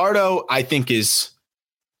Luzardo, I think, is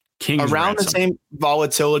King's around ransom. The same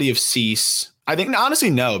volatility of Cease. I think honestly,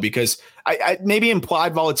 no, because I maybe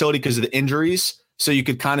implied volatility because of the injuries. So you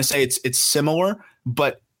could kind of say it's similar,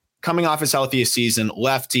 but coming off his healthiest season,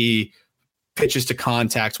 lefty, pitches to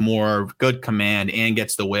contact more, good command, and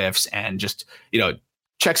gets the whiffs, and just,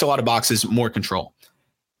 checks a lot of boxes, more control.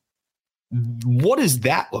 What does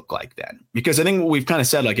that look like then? Because I think we've kind of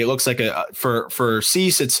said, like, it looks like for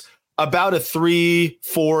Cease, it's about a 3,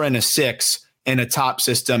 4, and a 6 in a top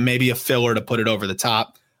system, maybe a filler to put it over the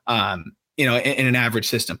top, in an average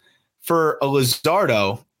system. For a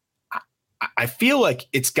Luzardo, I feel like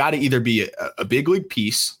it's got to either be a big league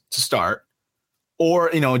piece to start, or,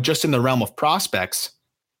 just in the realm of prospects,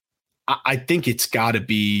 I think it's got to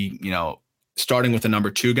be, starting with a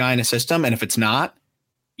number 2 guy in a system. And if it's not,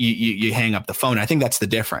 you hang up the phone. I think that's the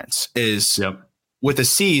difference is with a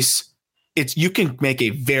Cease, you can make a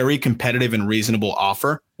very competitive and reasonable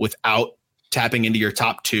offer without tapping into your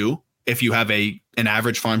top 2. If you have an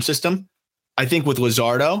average farm system, I think with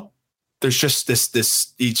Luzardo, there's just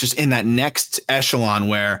this, he's just in that next echelon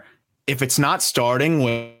where if it's not starting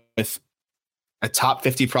with a top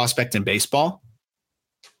 50 prospect in baseball,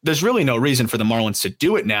 there's really no reason for the Marlins to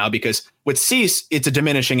do it now, because with Cease, it's a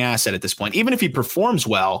diminishing asset at this point. Even if he performs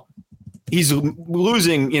well, he's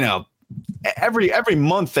losing, every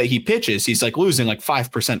month that he pitches, he's like losing like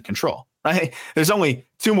 5% control, right? There's only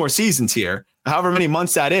 2 more seasons here. However many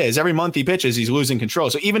months that is, every month he pitches, he's losing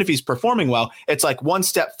control. So even if he's performing well, it's like 1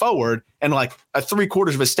 step forward and like a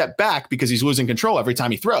 3/4 of a step back because he's losing control every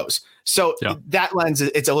time he throws. So that lens,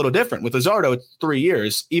 it's a little different. With Luzardo, it's 3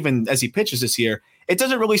 years, even as he pitches this year, it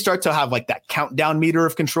doesn't really start to have like that countdown meter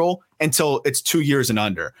of control until it's 2 years and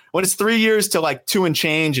under. When it's 3 years to like 2 and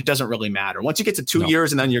change, it doesn't really matter. Once you get to 2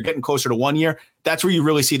 years and then you're getting closer to 1 year, that's where you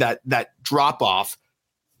really see that drop off.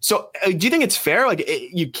 So do you think it's fair? Like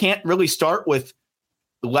you can't really start with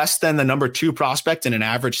less than the number 2 prospect in an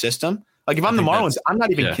average system. Like if I'm the Marlins, I'm not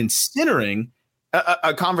even considering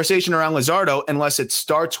a conversation around Luzardo unless it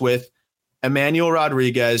starts with Emmanuel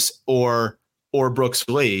Rodriguez or Brooks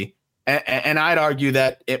Lee. And I'd argue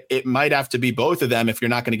that it might have to be both of them if you're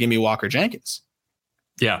not going to give me Walker Jenkins.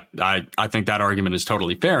 Yeah, I think that argument is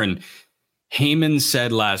totally fair. And John Heyman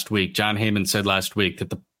said last week that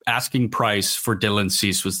the asking price for Dylan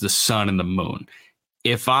Cease was the sun and the moon.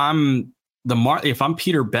 If I'm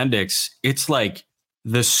Peter Bendix, it's like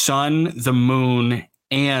the sun, the moon,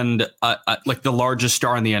 and like the largest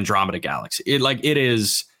star in the Andromeda galaxy. It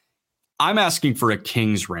is. I'm asking for a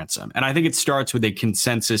king's ransom, and I think it starts with a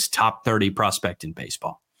consensus top 30 prospect in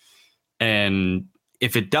baseball. And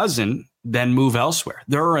if it doesn't, then move elsewhere.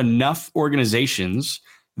 There are enough organizations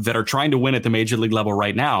that are trying to win at the major league level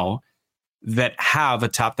right now that have a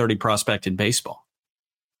top 30 prospect in baseball.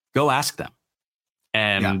 Go ask them.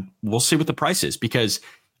 And we'll see what the price is, because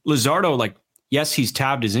Luzardo, like, yes, he's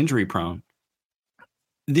tabbed as injury prone.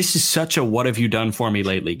 This is such a what have you done for me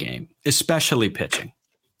lately game, especially pitching.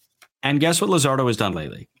 And guess what Luzardo has done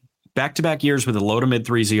lately? Back-to-back years with a low to mid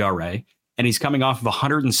 3s ERA, and he's coming off of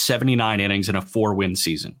 179 innings in a 4-win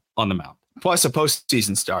season on the mound. Plus a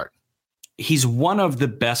postseason start. He's one of the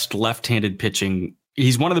best left-handed pitching.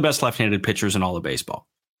 He's one of the best left-handed pitchers in all of baseball.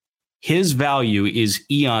 His value is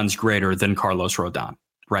eons greater than Carlos Rodon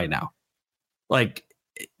right now. Like,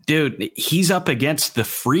 dude, he's up against the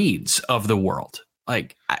Frieds of the world.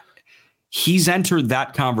 Like, he's entered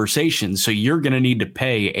that conversation, so you're going to need to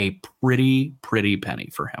pay a pretty penny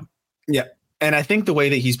for him. Yeah. And I think the way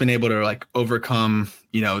that he's been able to like overcome,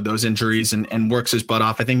 those injuries and works his butt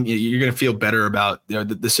off, I think you're going to feel better about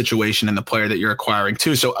the situation and the player that you're acquiring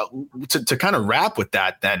too. So to kind of wrap with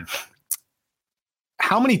that, then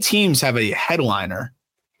how many teams have a headliner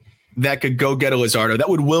that could go get a Luzardo that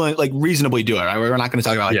would reasonably do it? Right? We're not going to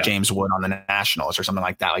talk about James Wood on the Nationals or something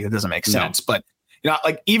like that. Like, it doesn't make sense. But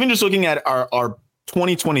like even just looking at our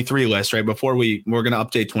 2023 list, right? Before we're going to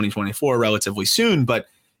update 2024 relatively soon, but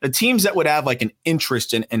the teams that would have like an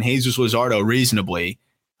interest in Jesus Luzardo reasonably,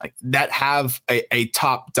 like that have a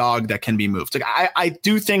top dog that can be moved. Like I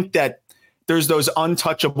do think that there's those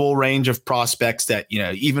untouchable range of prospects that,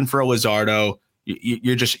 even for a Luzardo,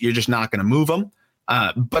 you're just not going to move them.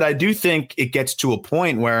 But I do think it gets to a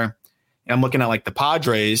point where I'm looking at like the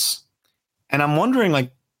Padres and I'm wondering,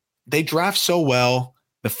 like, they draft so well.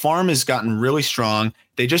 The farm has gotten really strong.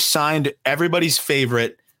 They just signed everybody's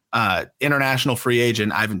favorite international free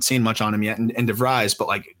agent. I haven't seen much on him yet in DeVries, but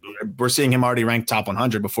like we're seeing him already ranked top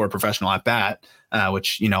 100 before a professional at bat,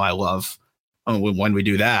 which, I love when we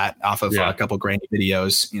do that off of a couple grainy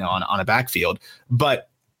videos, on a backfield. But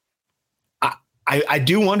I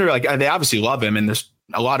do wonder, like, they obviously love him, and there's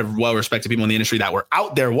a lot of well-respected people in the industry that were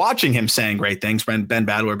out there watching him saying great things. Ben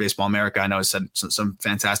Badler, Baseball America, I know, has said some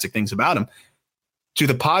fantastic things about him. To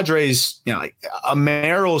the Padres, like a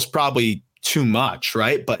Merrill's probably too much,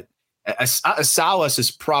 right? But a Salas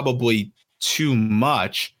is probably too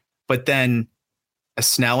much. But then a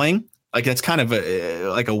Snelling, like that's kind of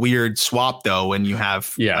a weird swap though when you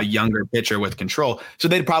have a younger pitcher with control. So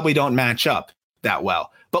they probably don't match up that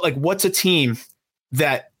well. But like, what's a team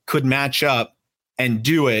that could match up and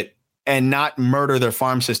do it and not murder their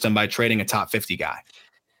farm system by trading a top 50 guy?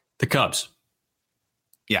 The Cubs.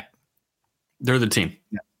 Yeah. They're the team.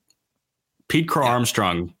 Yeah. Pete Crow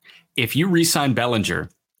Armstrong. If you re-sign Bellinger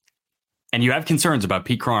and you have concerns about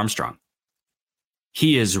Pete Crow Armstrong,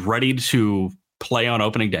 he is ready to play on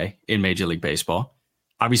opening day in Major League Baseball.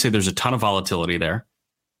 Obviously, there's a ton of volatility there,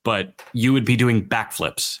 but you would be doing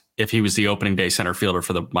backflips if he was the opening day center fielder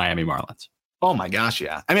for the Miami Marlins. Oh my gosh,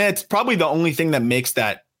 yeah. I mean, it's probably the only thing that makes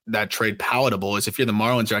that trade palatable is if you're the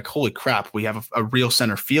Marlins, you're like, holy crap, we have a real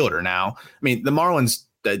center fielder now. I mean, the Marlins,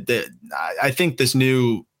 I think this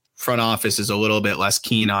new front office is a little bit less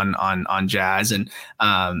keen on Jazz, and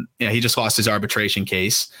he just lost his arbitration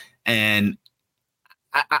case, and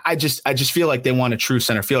I just feel like they want a true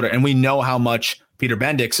center fielder, and we know how much Peter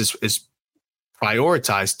Bendix is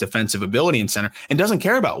prioritized defensive ability in center and doesn't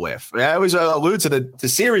care about whiff. I always allude to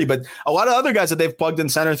Siri, but a lot of other guys that they've plugged in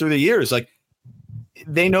center through the years, like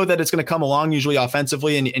they know that it's going to come along usually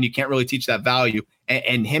offensively, and you can't really teach that value.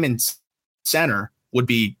 And him in center would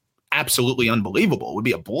be absolutely unbelievable. It would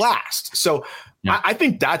be a blast. So I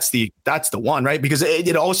think that's the one, right? Because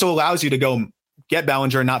it also allows you to go get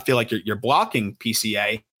Bellinger and not feel like you're blocking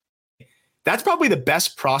PCA. That's probably the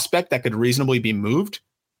best prospect that could reasonably be moved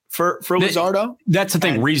for Luzardo. That's the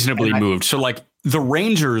thing, reasonably moved. So like the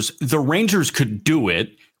Rangers could do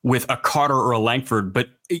it with a Carter or a Langford, but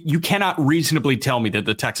you cannot reasonably tell me that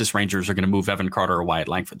the Texas Rangers are going to move Evan Carter or Wyatt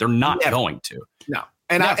Langford. They're not going to. No.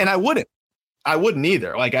 And I wouldn't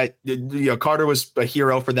either. Like Carter was a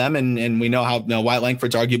hero for them, and we know how Wyatt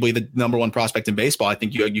Langford's arguably the number one prospect in baseball. I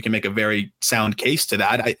think you can make a very sound case to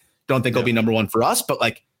that. I don't think he'll be number one for us, but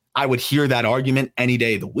like I would hear that argument any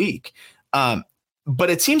day of the week.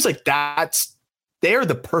 But it seems like they're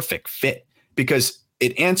the perfect fit because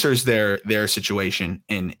it answers their situation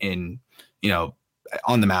in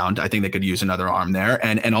on the mound. I think they could use another arm there,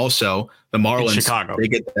 and also the Marlins, in Chicago, they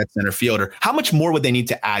get that center fielder. How much more would they need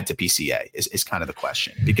to add to PCA is kind of the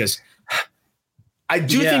question, because I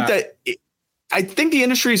do think that I think the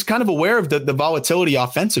industry is kind of aware of the volatility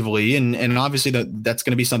offensively, and obviously that's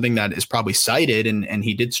going to be something that is probably cited. And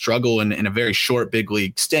he did struggle in a very short big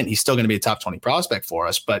league stint. He's still going to be a top 20 prospect for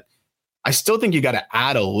us, but I still think you got to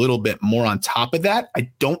add a little bit more on top of that.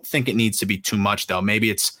 I don't think it needs to be too much though. Maybe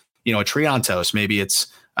it's a Triantos. Maybe it's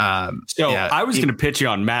I was going to pitch you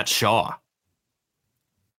on Matt Shaw.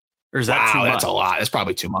 Or is that too much? That's a lot. That's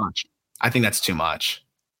probably too much. I think that's too much.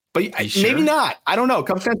 But maybe not. I don't know.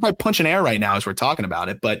 Cubs fans probably punching air right now as we're talking about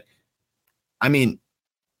it. But I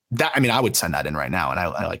would send that in right now. And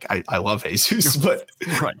I love Jesus, but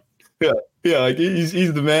right. Yeah. Like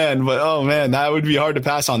he's the man, but oh man, that would be hard to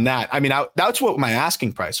pass on that. I mean, that's what my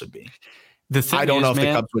asking price would be. I don't know if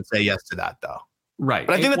the Cubs would say yes to that though. Right.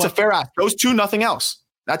 But I think that's a fair ask. Those two, nothing else.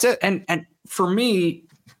 That's it. And for me,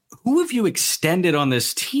 who have you extended on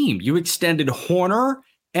this team? You extended Horner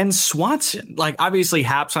and Swanson. Like obviously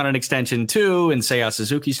Hap's on an extension too, and Seiya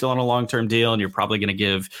Suzuki's still on a long-term deal, and you're probably going to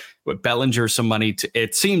give Bellinger some money to.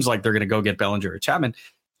 It seems like they're going to go get Bellinger or Chapman.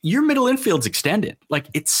 Your middle infield's extended. Like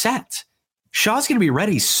it's set. Shaw's going to be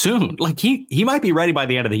ready soon. Like he might be ready by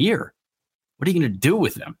the end of the year. What are you going to do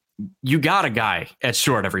with him? You got a guy at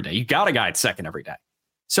short every day. You got a guy at second every day.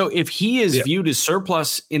 So if he is viewed as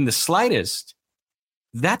surplus in the slightest,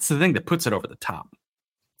 that's the thing that puts it over the top.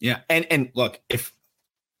 Yeah. And look, if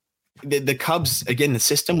the Cubs, again, the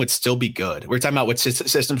system would still be good. We're talking about what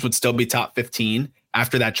systems would still be top 15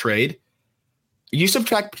 after that trade. You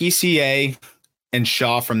subtract PCA and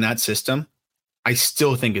Shaw from that system, I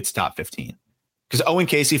still think it's top 15. Because Owen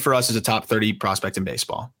Casey for us is a top 30 prospect in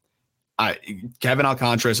baseball. Kevin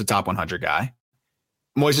Alcantara is a top 100 guy.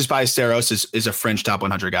 Moises Ballesteros is a fringe top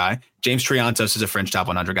 100 guy. James Triantos is a fringe top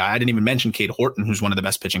 100 guy. I didn't even mention Cade Horton, who's one of the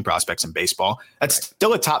best pitching prospects in baseball. That's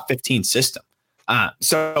still a top 15 system.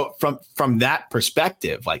 So from that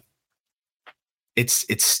perspective, like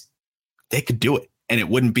it's they could do it and it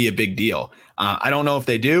wouldn't be a big deal. I don't know if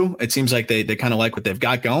they do. It seems like they kind of like what they've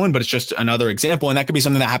got going, but it's just another example. And that could be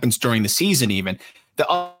something that happens during the season even. The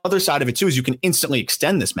other side of it too is you can instantly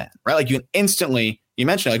extend this man, right? Like you can instantly, you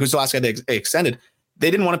mentioned like who's the last guy they extended? They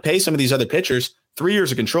didn't want to pay some of these other pitchers. 3 years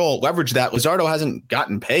of control, leverage that. Luzardo hasn't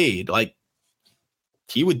gotten paid. Like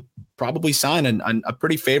he would probably sign a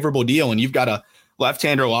pretty favorable deal, and you've got a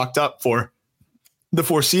left-hander locked up for the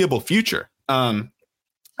foreseeable future.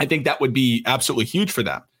 I think that would be absolutely huge for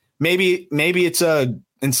them. Maybe it's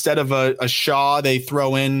instead of a Shaw, they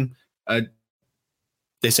throw in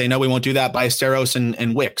they say, no, we won't do that. Ballesteros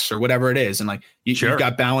and Wicks or whatever it is. And like you've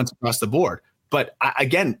got balance across the board. But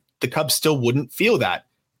again, the Cubs still wouldn't feel that.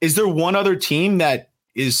 Is there one other team that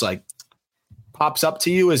is like pops up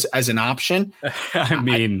to you as an option? I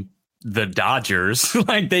mean, the Dodgers,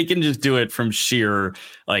 like they can just do it from sheer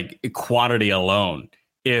like quantity alone.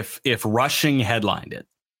 If Rushing headlined it,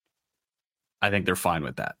 I think they're fine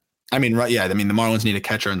with that. I mean, right. Yeah. I mean, the Marlins need a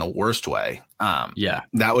catcher in the worst way.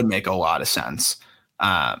 That would make a lot of sense.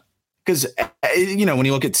 Because, when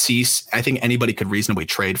you look at Cease, I think anybody could reasonably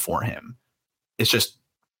trade for him. It's just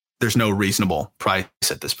there's no reasonable price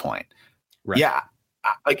at this point. Right. Yeah.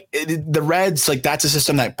 The Reds, like that's a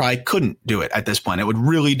system that probably couldn't do it at this point. It would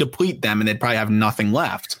really deplete them and they'd probably have nothing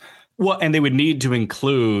left. Well, and they would need to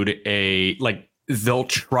include they'll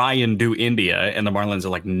try and do India, and the Marlins are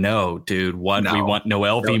like, no, dude, we want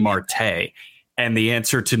Noel V. Marte. And the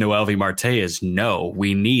answer to Noelvi Marte is no,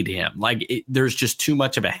 we need him. Like there's just too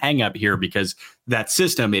much of a hang up here because that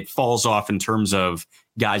system, it falls off in terms of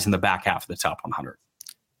guys in the back half of the top 100.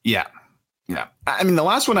 Yeah. Yeah. I mean, the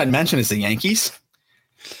last one I'd mention is the Yankees,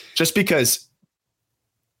 just because,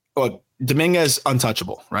 look, Dominguez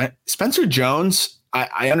untouchable, right? Spencer Jones,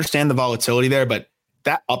 I understand the volatility there, but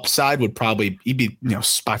that upside would probably he'd be,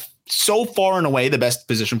 by so far and away the best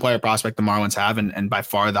position player prospect the Marlins have, and by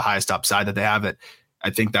far the highest upside that they have. It, I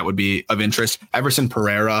think that would be of interest. Everson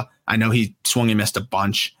Pereira, I know he swung and missed a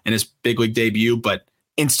bunch in his big league debut, but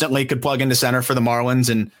instantly could plug into center for the Marlins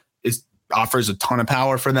and offers a ton of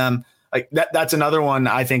power for them. Like that's another one.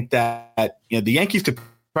 I think that the Yankees could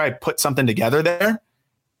probably put something together there,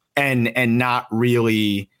 and not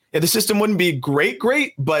really. Yeah, the system wouldn't be great,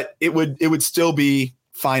 but it would still be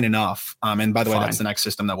fine enough. And by the way, that's the next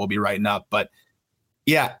system that we'll be writing up. But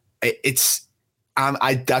yeah, it's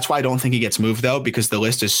that's why I don't think he gets moved though, because the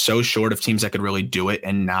list is so short of teams that could really do it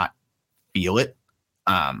and not feel it.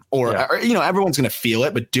 Or everyone's going to feel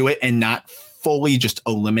it, but do it and not fully just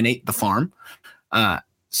eliminate the farm.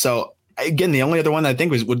 So again, the only other one that I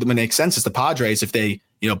think would make sense is the Padres if they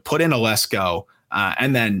put in a Lesko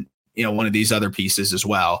and then one of these other pieces as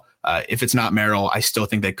well. If it's not Merrill, I still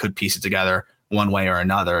think they could piece it together one way or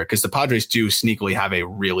another, because the Padres do sneakily have a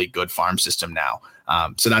really good farm system now.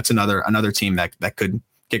 So that's another team that could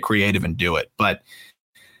get creative and do it. But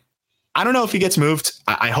I don't know if he gets moved.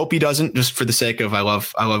 I hope he doesn't, just for the sake of I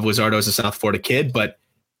love Luzardo as a South Florida kid. But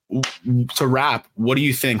to wrap, what do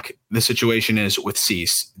you think the situation is with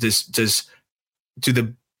Cease? Do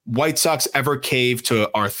the White Sox ever cave to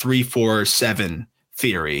our 3-4-7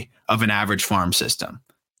 theory of an average farm system?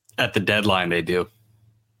 At the deadline, they do.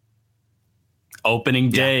 Opening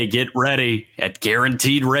day, get ready at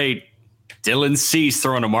guaranteed rate. Dylan Cease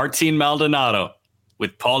throwing a Martin Maldonado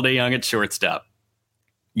with Paul DeJong at shortstop.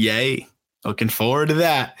 Yay. Looking forward to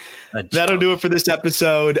that. That'll do it for this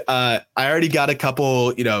episode. I already got a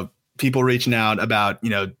couple, people reaching out about,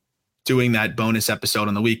 doing that bonus episode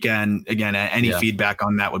on the weekend. Again, any feedback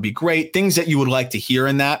on that would be great. Things that you would like to hear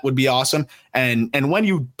in that would be awesome. And when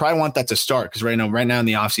you probably want that to start, because right now in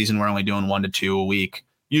the off season, we're only doing 1 to 2 a week,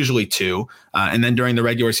 usually 2. And then during the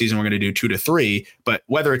regular season, we're going to do 2 to 3. But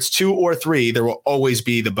whether it's 2 or 3, there will always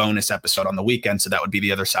be the bonus episode on the weekend. So that would be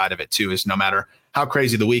the other side of it too, is no matter how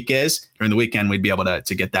crazy the week is, during the weekend, we'd be able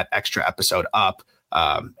to get that extra episode up.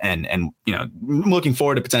 And looking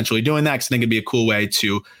forward to potentially doing that, because I think it'd be a cool way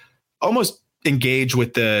to almost engage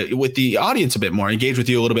with the audience a bit more, engage with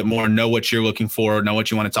you a little bit more, know what you're looking for, know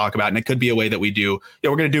what you want to talk about. And it could be a way that we do,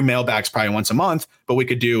 we're going to do mailbags probably once a month, but we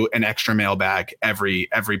could do an extra mailbag every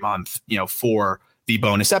month, for the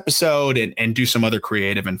bonus episode and do some other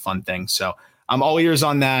creative and fun things. So I'm all ears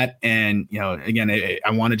on that. And, again, I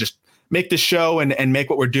want to just make the show and make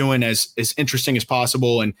what we're doing as interesting as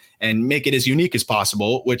possible and make it as unique as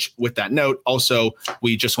possible, which with that note, also,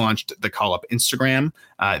 we just launched the Call Up Instagram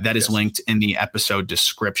that is linked in the episode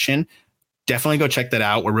description. Definitely go check that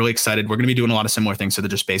out. We're really excited. We're going to be doing a lot of similar things to the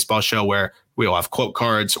Just Baseball show, where we'll have quote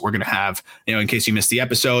cards. We're going to have, in case you missed the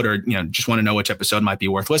episode or, just want to know which episode might be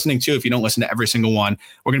worth listening to. If you don't listen to every single one,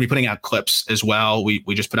 we're going to be putting out clips as well. We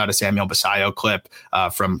just put out a Samuel Basayo clip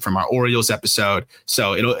from our Orioles episode.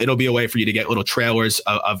 So it'll be a way for you to get little trailers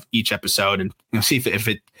of each episode and see if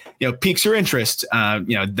it piques your interest,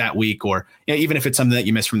 that week, or even if it's something that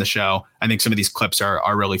you missed from the show. I think some of these clips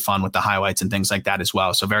are really fun with the highlights and things like that as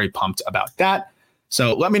well. So very pumped about that.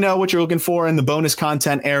 So let me know what you're looking for in the bonus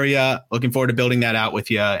content area. Looking forward to building that out with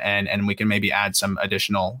you, and we can maybe add some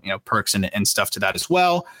additional perks and stuff to that as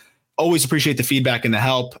well. Always appreciate the feedback and the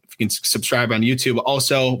help. If you can subscribe on YouTube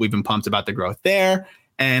also, we've been pumped about the growth there,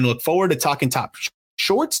 and look forward to talking top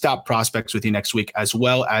shortstop prospects with you next week, as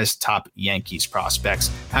well as top Yankees prospects.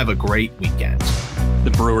 Have a great weekend.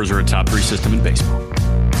 The Brewers are a top 3 system in baseball.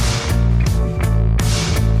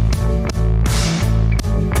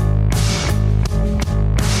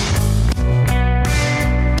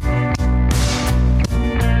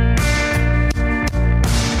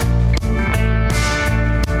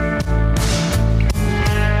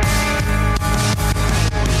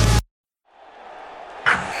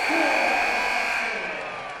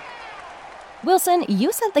 Wilson,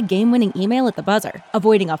 you sent the game-winning email at the buzzer,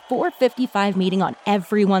 avoiding a 4:55 meeting on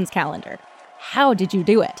everyone's calendar. How did you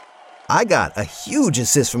do it? I got a huge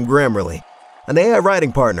assist from Grammarly, an AI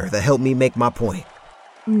writing partner that helped me make my point.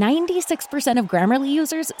 96% of Grammarly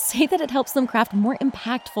users say that it helps them craft more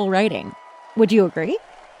impactful writing. Would you agree?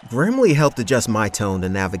 Grammarly helped adjust my tone to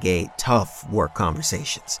navigate tough work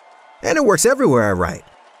conversations. And it works everywhere I write,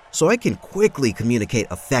 so I can quickly communicate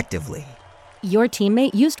effectively. Your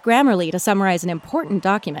teammate used Grammarly to summarize an important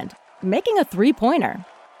document, making a 3-pointer.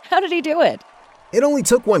 How did he do it? It only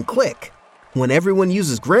took one click. When everyone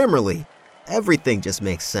uses Grammarly, everything just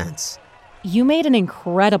makes sense. You made an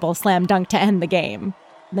incredible slam dunk to end the game.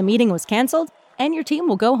 The meeting was canceled, and your team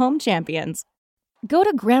will go home champions. Go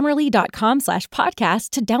to Grammarly.com/podcast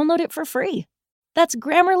to download it for free. That's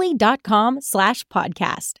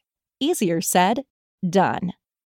Grammarly.com/podcast. Easier said, done.